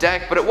water on the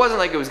deck, but it wasn't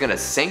like it was gonna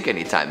sink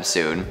anytime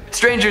soon.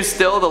 Stranger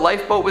still, the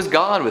lifeboat was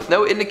gone with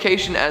no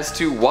indication as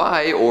to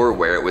why or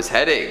where it was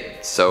heading.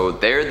 So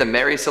there the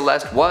Mary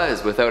Celeste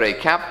was, without a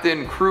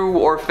captain, crew,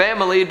 or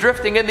family,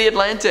 drifting in the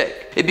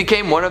Atlantic. It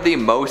became one of the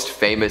most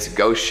famous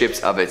ghost ships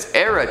of its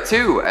era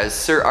too, as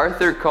Sir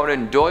Arthur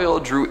Conan Doyle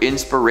drew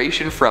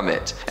inspiration from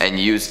it, and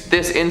used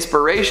this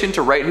inspiration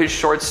to write his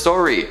short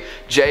story,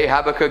 J.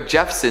 Habakkuk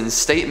Jeffson's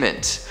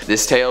Statement.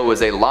 This tale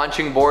was a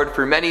launching board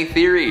for many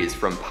theories,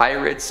 from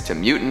pirates to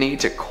mutiny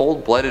to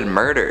cold-blooded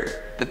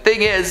murder. The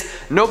thing is,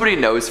 nobody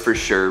knows for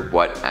sure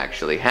what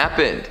actually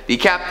happened. The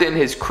captain,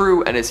 his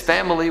crew, and his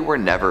family were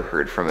never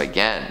heard from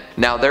again.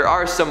 Now, there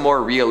are some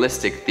more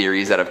realistic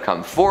theories that have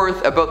come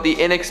forth about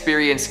the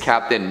inexperienced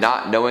captain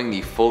not knowing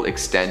the full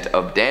extent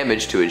of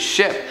damage to his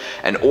ship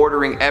and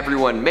ordering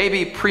everyone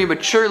maybe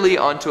prematurely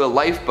onto a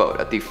lifeboat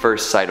at the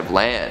first sight of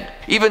land.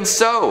 Even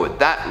so,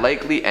 that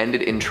likely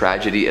ended in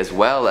tragedy as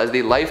well, as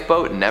the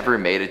lifeboat never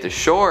made it to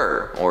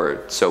shore,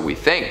 or so we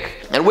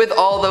think. And with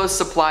all those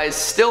supplies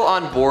still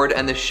on board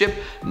and the ship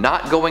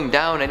not going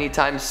down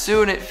anytime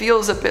soon, it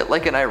feels a bit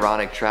like an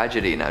ironic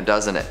tragedy now,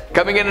 doesn't it?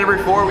 Coming in at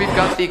number 4, we've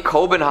got the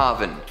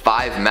Copenhagen.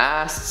 5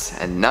 masts,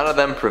 and none of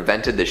them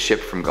prevented the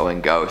ship from going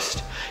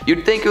ghost.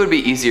 You'd think it would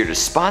be easier to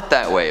spot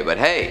that way, but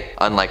hey,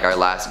 unlike our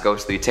last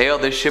ghostly tale,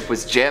 this ship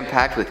was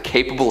jam-packed with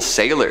capable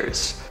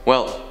sailors.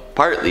 Well,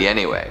 partly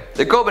anyway.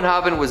 The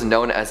Copenhagen was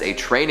known as a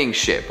training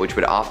ship, which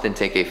would often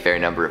take a fair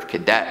number of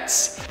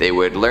cadets. They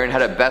would learn how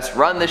to best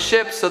run the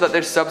ship so that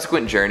their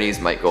subsequent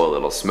journeys might go a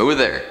little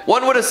smoother.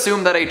 One would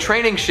assume that a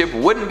training ship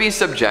wouldn't be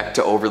subject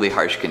to overly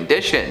harsh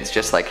conditions,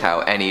 just like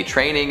how any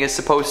training is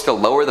supposed to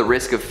lower the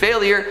risk of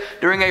failure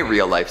during a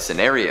real-life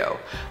scenario.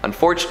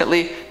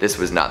 Unfortunately, this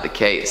was not the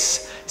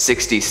case.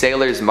 60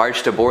 sailors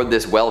marched aboard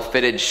this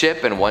well-fitted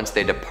ship, and once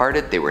they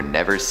departed, they were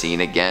never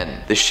seen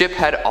again. The ship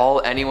had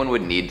all anyone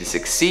would need to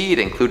succeed,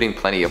 including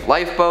plenty of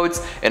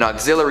lifeboats, an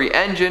auxiliary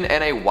engine,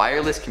 and a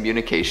wireless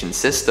communication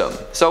system.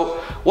 So,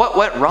 what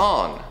went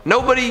wrong?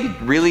 Nobody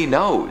really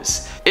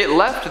knows. It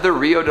left the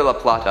Rio de la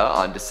Plata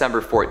on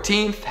December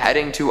 14th,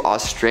 heading to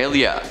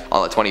Australia.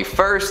 On the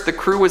 21st, the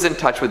crew was in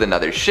touch with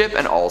another ship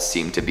and all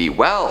seemed to be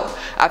well.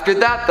 After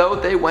that though,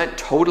 they went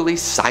totally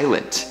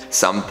silent.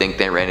 Some think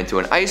they ran into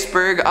an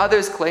iceberg,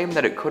 others claim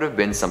that it could have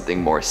been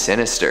something more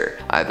sinister.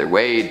 Either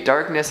way,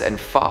 darkness and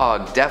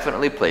fog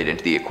definitely played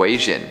into the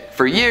equation.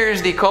 For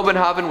years, the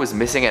Copenhagen was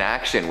missing in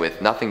action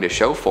with nothing to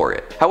show for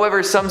it.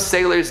 However, some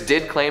sailors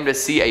did claim to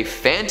see a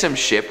phantom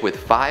ship with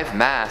 5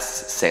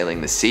 masts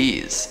sailing the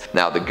seas.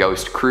 Now, the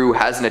ghost crew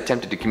hasn't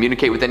attempted to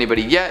communicate with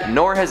anybody yet,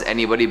 nor has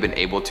anybody been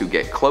able to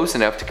get close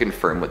enough to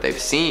confirm what they've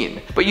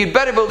seen. But you'd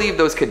better believe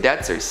those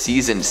cadets are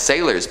seasoned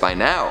sailors by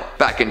now.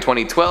 Back in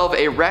 2012,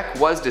 a wreck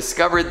was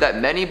discovered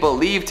that many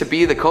believe to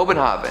be the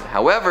Copenhagen.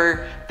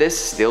 However, this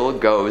still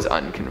goes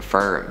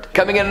unconfirmed.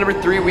 Coming in at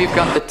number 3, we've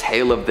got the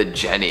tale of the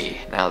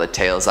Jenny. Now, the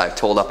tales I've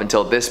told up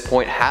until this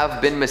point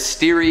have been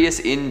mysterious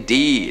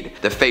indeed.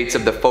 The fates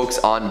of the folks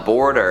on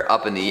board are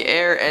up in the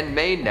air and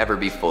may never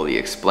be fully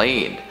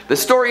explained. The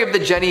story of the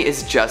Jenny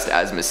is just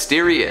as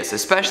mysterious,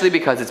 especially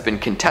because it's been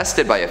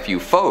contested by a few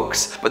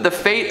folks, but the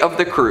fate of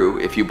the crew,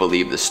 if you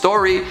believe the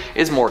story,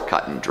 is more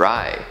cut and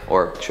dry,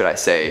 or should I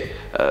say,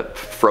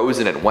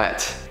 frozen and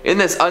wet. In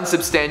this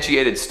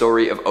unsubstantiated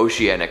story of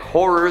oceanic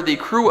horror, the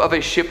crew of a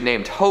ship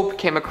named Hope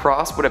came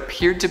across what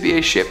appeared to be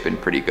a ship in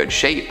pretty good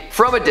shape.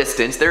 From a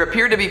distance, there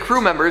appeared to be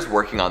crew members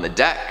working on the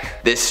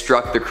deck. This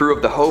struck the crew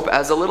of the Hope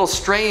as a little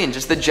strange,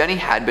 as the Jenny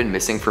had been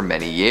missing for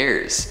many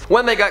years.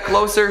 When they got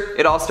closer,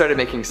 it all started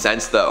making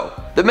sense though.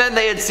 The men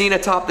they had seen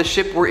atop the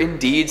ship were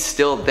indeed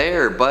still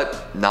there,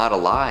 but not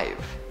alive.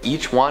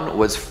 Each one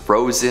was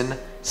frozen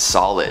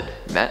solid,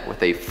 met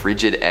with a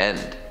frigid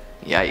end.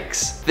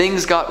 Yikes.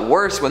 Things got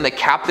worse when the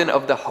captain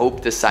of the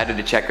Hope decided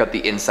to check out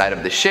the inside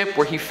of the ship,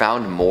 where he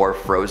found more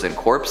frozen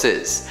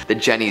corpses. The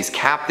Jenny's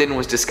captain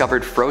was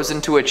discovered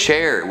frozen to a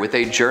chair with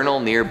a journal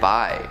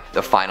nearby.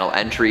 The final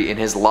entry in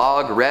his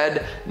log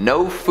read,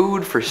 "No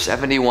food for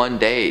 71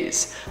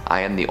 days.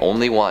 I am the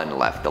only one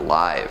left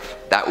alive."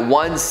 That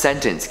one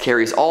sentence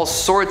carries all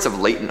sorts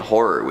of latent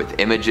horror, with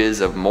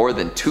images of more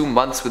than 2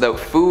 months without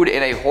food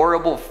in a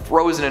horrible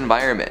frozen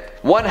environment.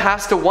 One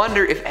has to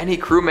wonder if any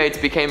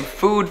crewmates became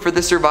food for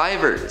the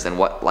survivors, and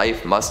what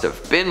life must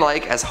have been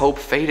like as Hope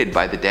faded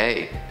by the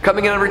day.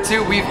 Coming in at number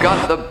 2, we've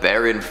got the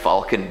Baron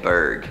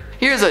Falkenberg.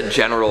 Here's a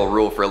general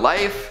rule for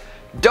life.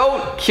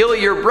 Don't kill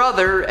your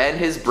brother and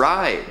his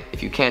bride.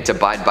 If you can't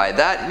abide by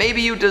that,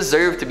 maybe you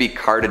deserve to be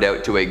carted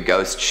out to a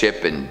ghost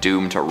ship and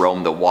doomed to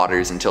roam the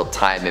waters until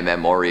time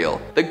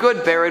immemorial. The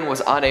good Baron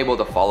was unable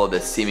to follow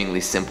this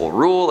seemingly simple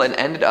rule and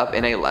ended up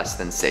in a less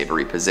than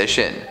savory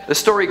position. The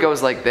story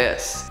goes like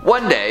this.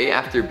 One day,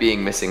 after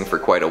being missing for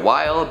quite a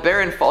while,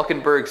 Baron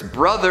Falkenberg's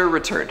brother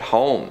returned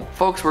home.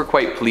 Folks were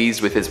quite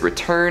pleased with his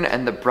return,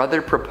 and the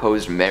brother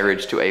proposed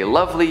marriage to a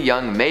lovely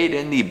young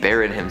maiden the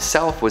Baron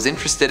himself was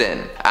interested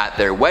in. At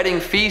their wedding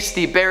feast,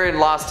 the Baron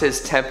lost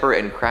his temper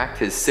and cracked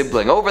his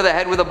sibling over the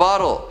head with a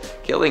bottle,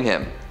 killing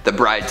him. The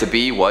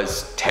bride-to-be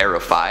was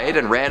terrified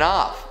and ran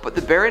off, but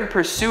the Baron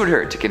pursued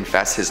her to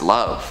confess his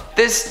love.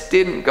 This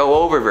didn't go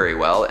over very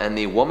well, and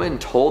the woman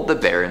told the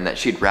Baron that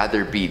she'd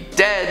rather be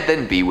dead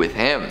than be with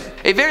him.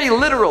 A very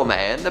literal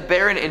man, the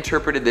Baron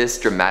interpreted this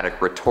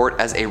dramatic retort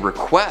as a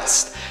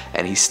request,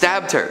 and he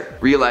stabbed her.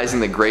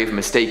 Realizing the grave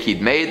mistake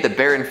he'd made, the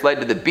Baron fled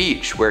to the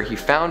beach, where he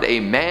found a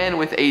man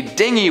with a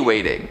dinghy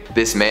waiting.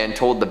 This man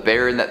told the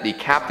Baron that the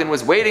captain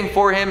was waiting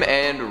for him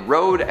and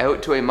rowed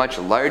out to a much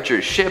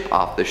larger ship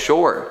off the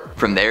shore.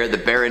 From there, the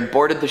Baron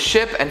boarded the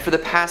ship, and for the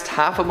past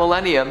half a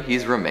millennium,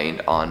 he's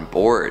remained on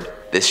board.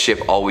 This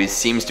ship always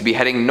seems to be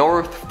heading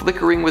north,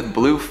 flickering with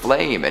blue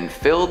flame and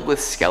filled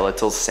with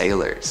skeletal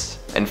sailors.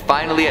 And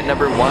finally at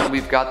number 1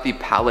 we've got the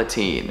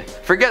Palatine.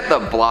 Forget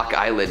the Block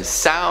Island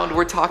sound,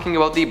 we're talking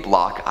about the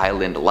Block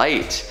Island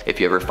light. If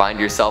you ever find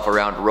yourself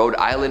around Rhode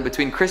Island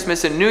between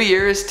Christmas and New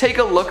Year's, take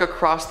a look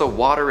across the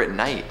water at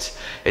night.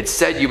 It's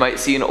said you might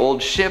see an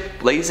old ship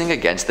blazing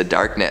against the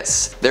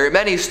darkness. There are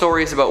many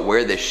stories about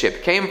where this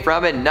ship came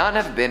from and none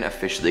have been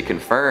officially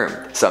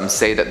confirmed. Some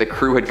say that the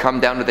crew had come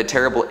down with a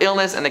terrible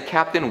illness and the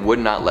captain would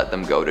not let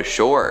them go to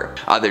shore.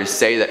 Others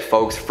say that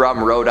folks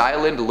from Rhode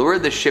Island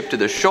lured the ship to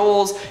the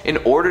shoals in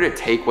order to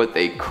take what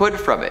they could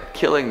from it,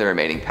 killing the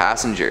remaining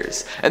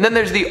passengers. And then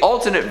there's the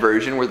alternate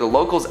version where the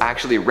locals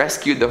actually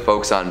rescued the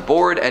folks on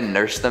board and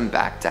nursed them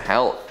back to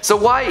health. So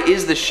why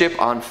is the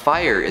ship on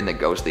fire in the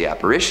ghostly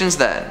apparitions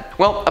then?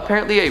 Well,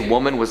 apparently a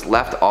woman was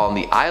left on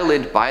the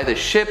island by the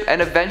ship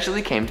and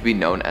eventually came to be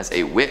known as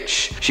a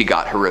witch. She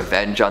got her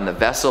revenge on the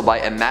vessel by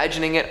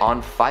imagining it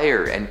on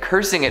fire and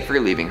cursing it for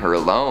leaving her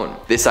alone.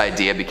 This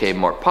idea became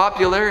more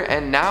popular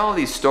and now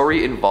the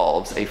story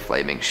involves a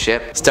flaming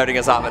ship. Starting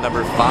us off at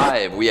number 5,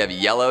 we have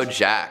Yellow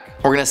Jack.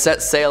 We're gonna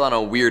set sail on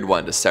a weird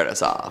one to start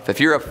us off. If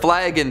you're a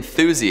flag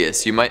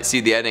enthusiast, you might see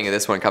the ending of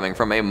this one coming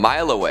from a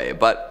mile away,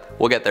 but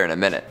we'll get there in a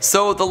minute.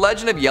 So the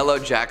legend of Yellow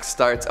Jack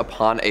starts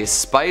upon a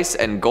spice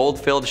and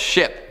gold-filled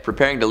ship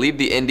preparing to leave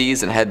the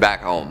Indies and head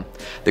back home.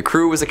 The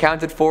crew was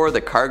accounted for,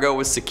 the cargo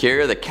was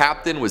secure, the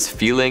captain was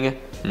feeling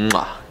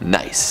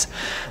nice.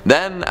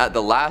 Then at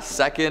the last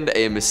second,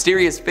 a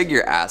mysterious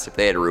figure asked if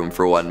they had room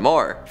for one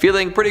more.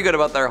 Feeling pretty good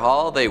about their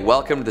haul, they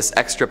welcomed this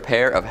extra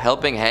pair of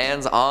helping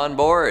hands on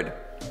board.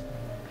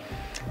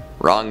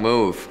 Wrong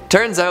move.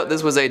 Turns out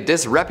this was a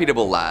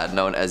disreputable lad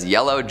known as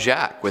Yellow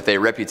Jack, with a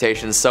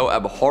reputation so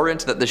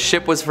abhorrent that the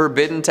ship was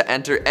forbidden to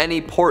enter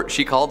any port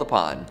she called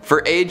upon.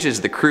 For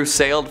ages the crew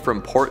sailed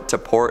from port to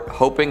port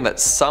hoping that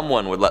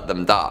someone would let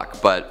them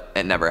dock, but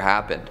it never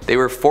happened. They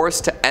were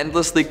forced to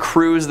endlessly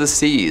cruise the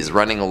seas,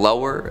 running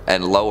lower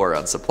and lower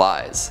on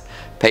supplies.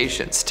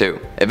 Patience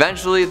too.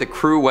 Eventually the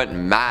crew went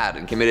mad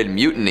and committed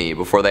mutiny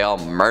before they all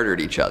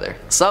murdered each other.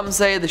 Some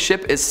say the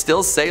ship is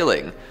still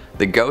sailing,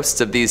 the ghosts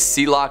of these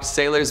sea-locked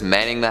sailors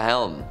manning the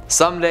helm.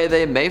 Someday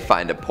they may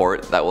find a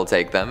port that will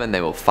take them and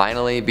they will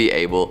finally be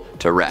able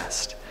to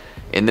rest.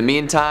 In the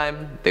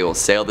meantime, they will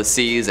sail the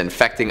seas,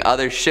 infecting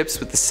other ships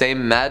with the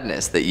same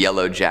madness that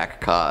Yellow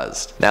Jack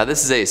caused. Now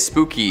this is a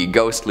spooky,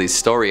 ghostly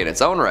story in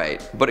its own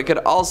right, but it could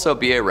also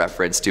be a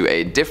reference to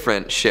a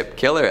different ship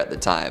killer at the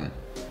time.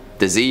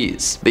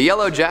 Disease. The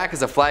Yellow Jack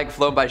is a flag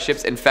flown by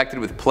ships infected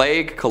with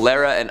plague,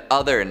 cholera, and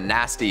other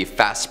nasty,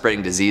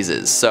 fast-spreading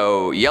diseases,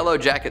 so Yellow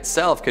Jack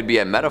itself could be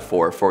a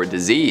metaphor for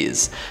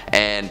disease,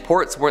 and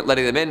ports weren't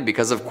letting them in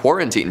because of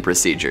quarantine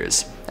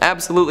procedures.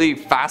 Absolutely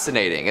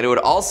fascinating, and it would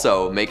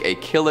also make a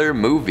killer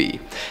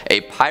movie.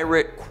 A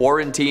pirate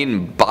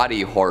quarantine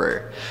body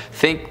horror.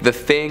 Think The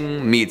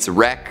Thing meets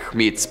Wreck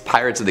meets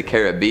Pirates of the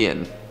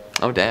Caribbean.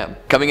 Oh damn.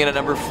 Coming in at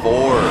number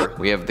 4,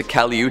 we have the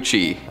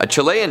Caleuche, a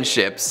Chilean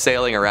ship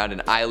sailing around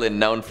an island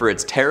known for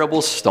its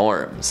terrible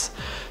storms.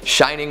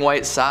 Shining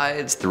white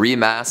sides, 3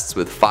 masts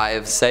with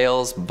 5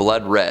 sails,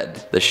 blood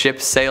red. The ship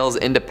sails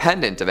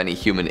independent of any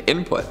human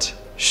input.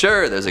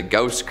 Sure, there's a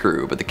ghost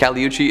crew, but the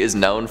Caleuche is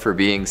known for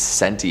being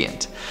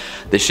sentient.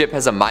 The ship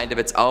has a mind of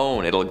its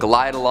own, it'll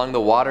glide along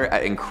the water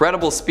at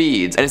incredible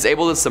speeds, and is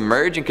able to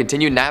submerge and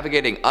continue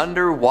navigating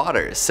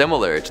underwater,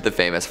 similar to the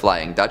famous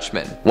Flying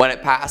Dutchman. When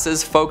it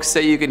passes, folks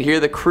say you can hear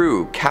the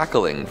crew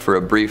cackling for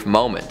a brief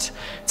moment.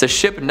 It's a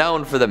ship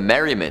known for the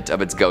merriment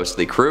of its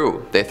ghostly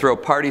crew. They throw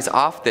parties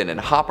often and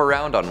hop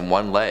around on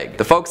one leg.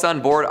 The folks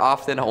on board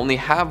often only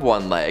have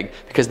one leg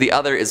because the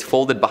other is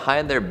folded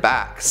behind their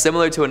back,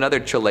 similar to another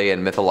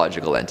Chilean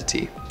mythological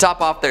entity. To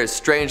top off their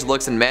strange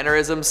looks and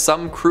mannerisms,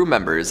 some crew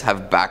members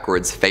have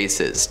backwards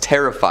faces,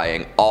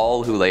 terrifying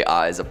all who lay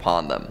eyes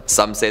upon them.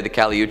 Some say the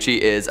Caleuche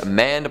is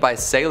manned by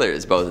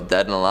sailors, both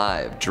dead and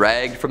alive,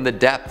 dragged from the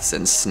depths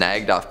and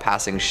snagged off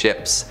passing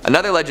ships.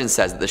 Another legend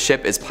says that the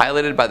ship is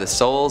piloted by the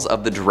souls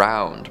of the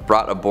drowned,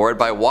 brought aboard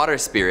by water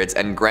spirits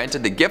and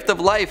granted the gift of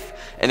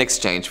life in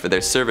exchange for their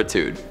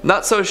servitude.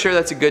 Not so sure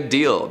that's a good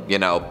deal, you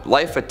know,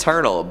 life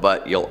eternal,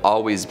 but you'll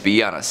always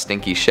be on a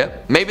stinky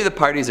ship. Maybe the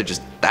parties are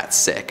just that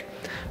sick.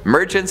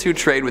 Merchants who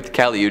trade with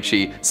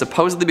Caleuche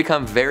supposedly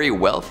become very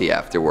wealthy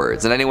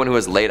afterwards, and anyone who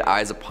has laid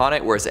eyes upon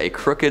it wears a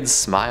crooked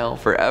smile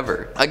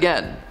forever.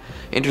 Again,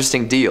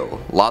 interesting deal.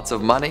 Lots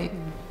of money,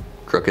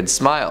 crooked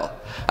smile.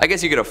 I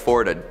guess you could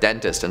afford a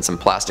dentist and some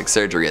plastic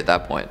surgery at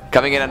that point.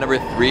 Coming in at number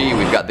 3,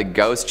 we've got the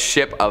ghost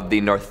ship of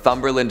the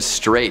Northumberland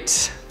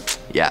Strait.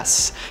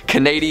 Yes,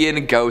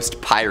 Canadian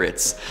ghost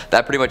pirates.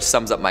 That pretty much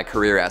sums up my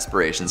career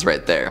aspirations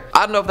right there.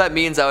 I don't know if that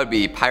means I would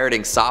be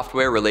pirating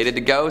software related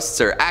to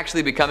ghosts or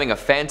actually becoming a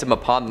phantom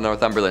upon the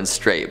Northumberland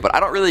Strait, but I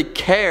don't really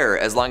care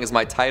as long as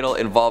my title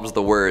involves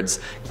the words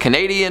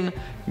Canadian,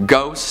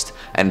 ghost,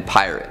 and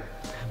pirate.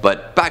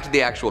 But back to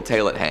the actual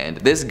tale at hand.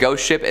 This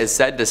ghost ship is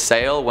said to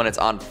sail when it's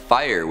on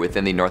fire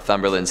within the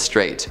Northumberland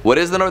Strait. What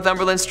is the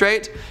Northumberland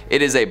Strait?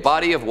 It is a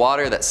body of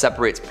water that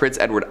separates Prince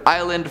Edward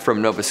Island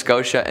from Nova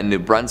Scotia and New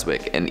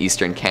Brunswick in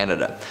eastern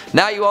Canada.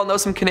 Now you all know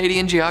some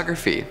Canadian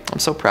geography. I'm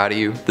so proud of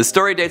you. The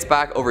story dates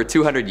back over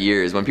 200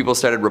 years when people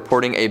started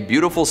reporting a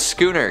beautiful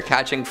schooner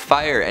catching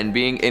fire and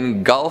being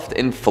engulfed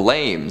in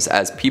flames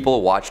as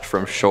people watched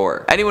from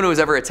shore. Anyone who has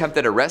ever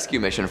attempted a rescue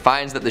mission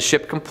finds that the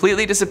ship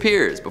completely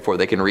disappears before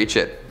they can reach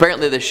it.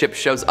 Apparently the ship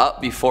shows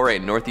up before a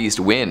northeast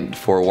wind,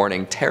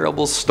 forewarning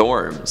terrible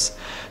storms.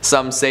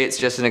 Some say it's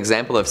just an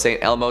example of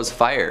St. Elmo's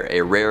fire,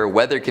 a rare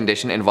weather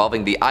condition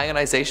involving the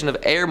ionization of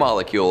air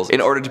molecules in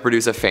order to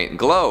produce a faint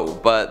glow,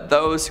 but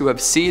those who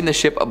have seen the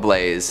ship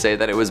ablaze say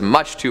that it was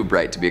much too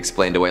bright to be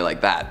explained away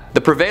like that.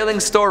 The prevailing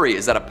story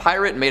is that a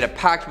pirate made a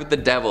pact with the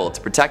devil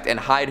to protect and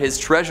hide his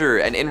treasure,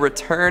 and in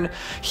return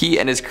he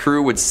and his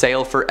crew would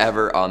sail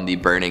forever on the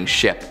burning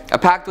ship. A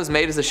pact was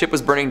made as the ship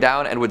was burning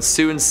down and would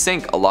soon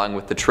sink along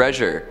with the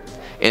treasure.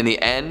 In the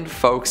end,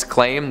 folks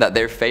claim that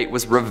their fate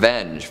was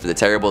revenge for the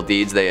terrible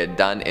deeds they had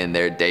done in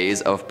their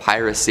days of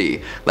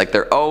piracy, like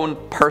their own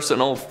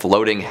personal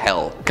floating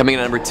hell. Coming in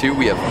at number 2,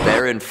 we have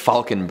Baron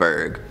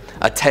Falkenberg,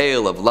 a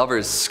tale of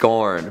lovers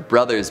scorned,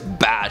 brothers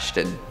bashed,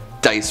 and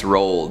dice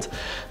rolled.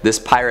 This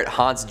pirate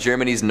haunts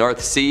Germany's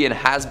North Sea and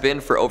has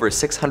been for over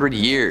 600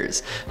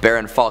 years.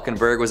 Baron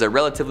Falkenberg was a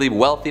relatively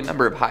wealthy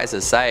member of high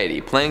society,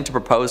 planning to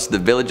propose to the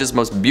village's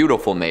most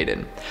beautiful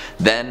maiden.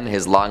 Then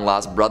his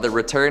long-lost brother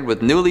returned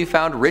with newly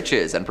found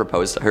riches and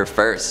proposed to her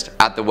first.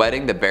 At the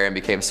wedding, the Baron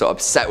became so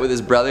upset with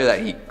his brother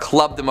that he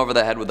clubbed him over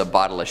the head with a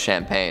bottle of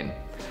champagne.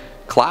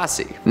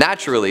 Classy.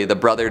 Naturally, the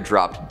brother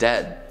dropped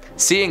dead.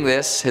 Seeing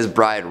this, his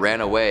bride ran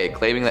away,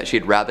 claiming that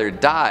she'd rather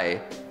die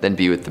than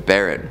be with the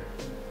Baron.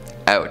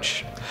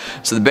 Ouch.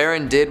 So the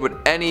Baron did what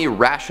any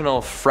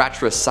rational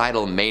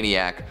fratricidal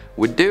maniac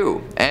would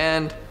do,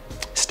 and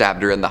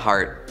stabbed her in the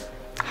heart.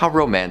 How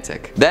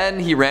romantic. Then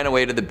he ran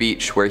away to the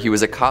beach, where he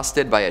was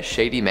accosted by a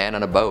shady man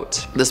on a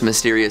boat. This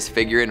mysterious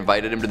figure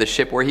invited him to the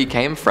ship where he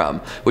came from,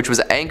 which was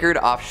anchored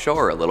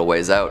offshore a little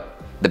ways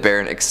out. The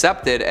Baron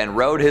accepted and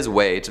rowed his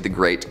way to the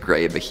great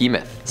grey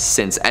behemoth.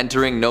 Since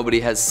entering,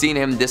 nobody has seen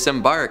him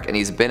disembark, and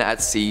he's been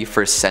at sea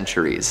for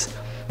centuries.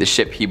 The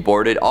ship he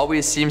boarded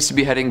always seems to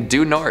be heading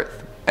due north,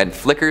 and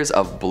flickers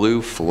of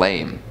blue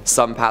flame.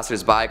 Some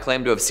passers-by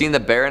claim to have seen the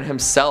Baron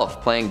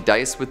himself playing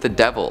dice with the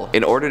devil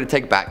in order to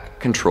take back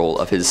control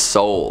of his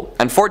soul.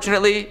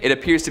 Unfortunately, it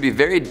appears to be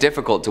very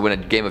difficult to win a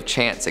game of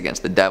chance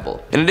against the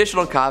devil. An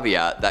additional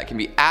caveat that can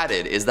be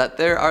added is that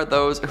there are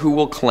those who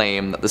will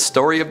claim that the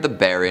story of the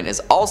Baron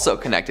is also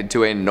connected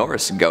to a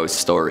Norse ghost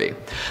story.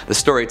 The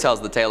story tells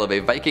the tale of a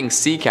Viking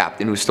sea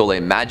captain who stole a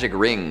magic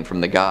ring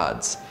from the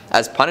gods.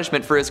 As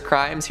punishment for his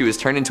crimes, he was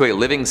turned into a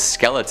living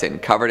skeleton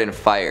covered in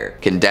fire,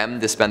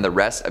 condemned to spend the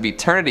rest of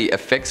eternity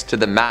affixed to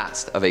the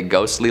mast of a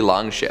ghostly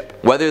longship.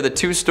 Whether the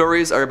two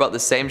stories are about the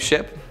same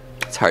ship,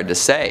 it's hard to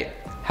say.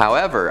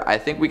 However, I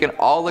think we can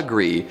all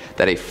agree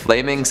that a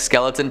flaming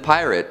skeleton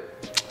pirate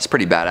is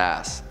pretty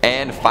badass.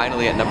 And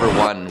finally at number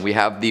 1, we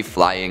have the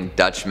Flying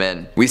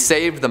Dutchman. We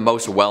saved the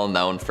most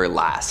well-known for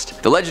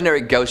last. The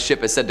legendary ghost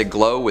ship is said to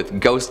glow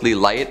with ghostly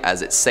light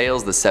as it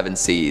sails the 7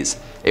 seas.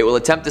 It will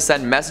attempt to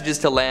send messages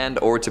to land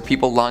or to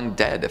people long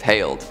dead if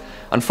hailed.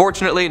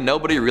 Unfortunately,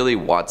 nobody really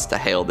wants to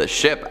hail this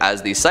ship,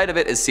 as the sight of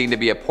it is seen to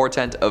be a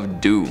portent of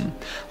doom.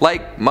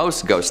 Like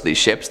most ghostly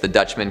ships, the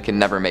Dutchman can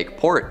never make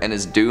port and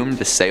is doomed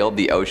to sail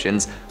the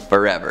oceans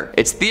forever.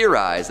 It's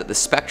theorized that the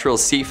spectral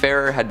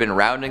seafarer had been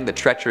rounding the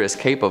treacherous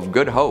Cape of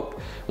Good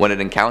Hope when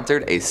it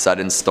encountered a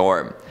sudden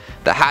storm.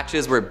 The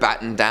hatches were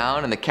battened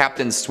down and the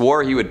captain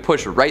swore he would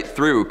push right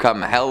through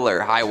come hell or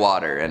high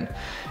water, and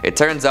it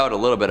turns out a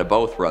little bit of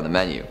both were on the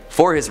menu.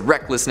 For his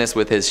recklessness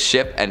with his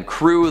ship and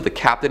crew, the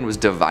captain was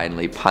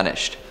divinely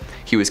punished.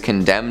 He was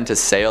condemned to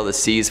sail the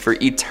seas for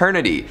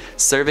eternity,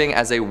 serving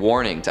as a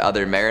warning to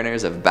other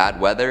mariners of bad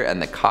weather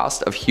and the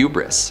cost of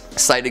hubris.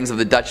 Sightings of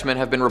the Dutchman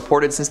have been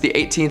reported since the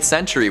 18th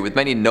century, with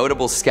many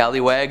notable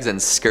scallywags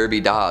and scurvy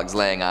dogs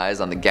laying eyes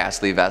on the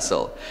ghastly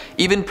vessel.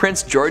 Even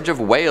Prince George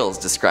of Wales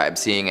described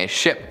seeing a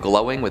ship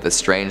glowing with a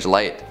strange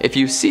light. If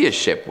you see a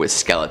ship with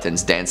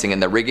skeletons dancing in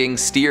the rigging,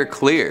 steer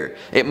clear.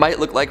 It might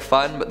look like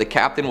fun, but the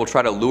captain will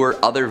try to lure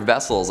other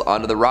vessels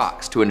onto the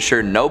rocks to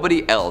ensure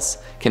nobody else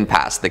can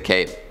pass the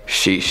cape.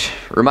 Sheesh.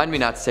 Remind me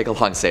not to take a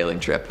long sailing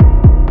trip.